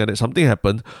whatever, something like that. Something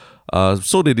happened.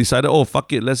 So they decided, oh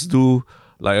fuck it, let's do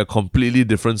like a completely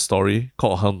different story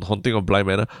called Haunting of Bly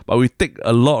Manor. But we take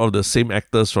a lot of the same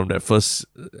actors from that first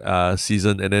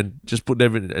season and then just put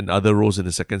them in other roles in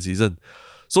the second season.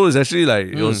 So it's actually like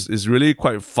it's really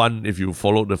quite fun if you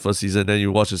followed the first season, then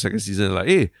you watch the second season and like,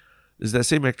 hey, it's that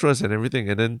same actress and everything,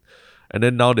 and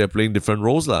then now they're playing different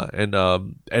roles lah. And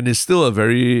it's still a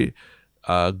very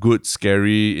good,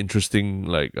 scary, interesting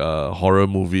like horror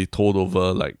movie told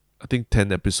over like I think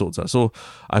 10 episodes. So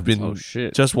I've been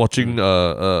just watching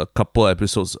a couple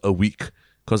episodes a week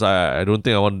because I don't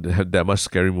think I want to have that much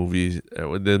scary movies,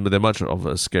 that much of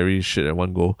a scary shit at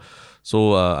one go.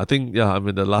 So I think I'm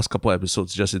in the last couple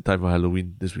episodes just in time for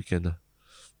Halloween this weekend.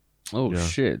 Oh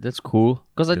shit, that's cool.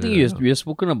 Because I think you have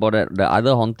spoken about that, the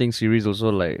other haunting series also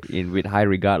like with high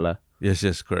regard lah.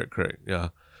 Yes, correct. Yeah.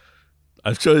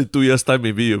 I'm sure in 2 years' time,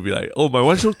 maybe you'll be like, oh, my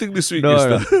one show thing this week is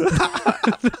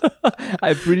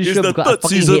I'm pretty it's sure the because third I fucking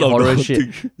season hate of horror the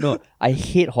shit. No, I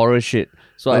hate horror shit.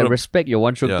 So I respect your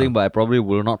one show thing, but I probably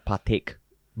will not partake.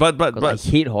 But I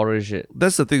hate horror shit.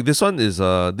 That's the thing. This one is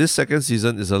this second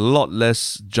season is a lot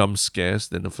less jump scares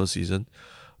than the first season.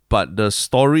 But the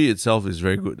story itself is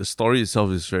very good. The story itself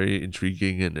is very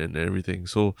intriguing and everything.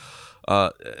 So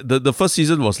the first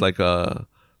season was like a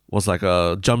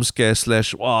jump scare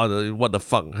 / what the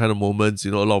fuck kind of moments, a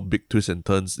lot of big twists and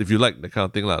turns. If you like that kind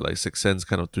of thing, like Sixth Sense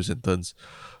kind of twists and turns.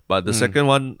 But the second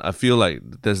one, I feel like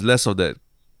there's less of that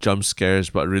jump scares,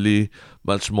 but really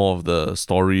much more of the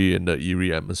story and the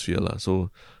eerie atmosphere.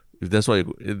 So if that's what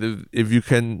if you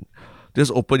can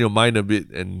just open your mind a bit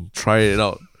and try it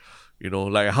out,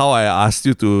 like how I asked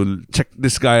you to check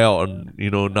this guy out on,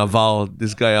 Naval,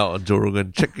 this guy out on Joe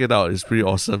Rogan. Check it out. It's pretty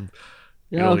awesome.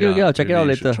 Yeah, okay, I'll check it out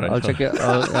later. I'll check it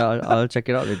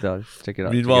out later.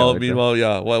 Meanwhile,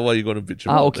 what are you gonna bitch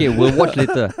about? Okay, we'll watch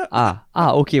later.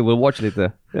 Okay, we'll watch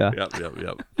later. Yeah.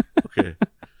 Yep. Okay.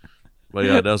 But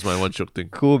yeah, that was my one shook thing.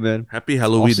 Cool, man. Happy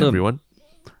Halloween, awesome. Everyone.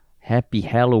 Happy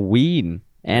Halloween.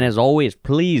 And as always,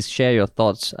 please share your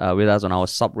thoughts with us on our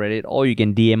subreddit, or you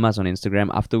can DM us on Instagram,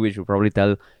 after which we'll probably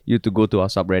tell you to go to our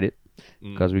subreddit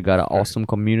because we got an awesome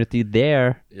community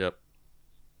there. Yep.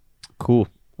 Cool.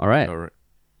 All right.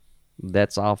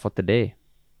 That's all for today.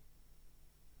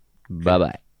 Okay.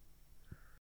 Bye-bye.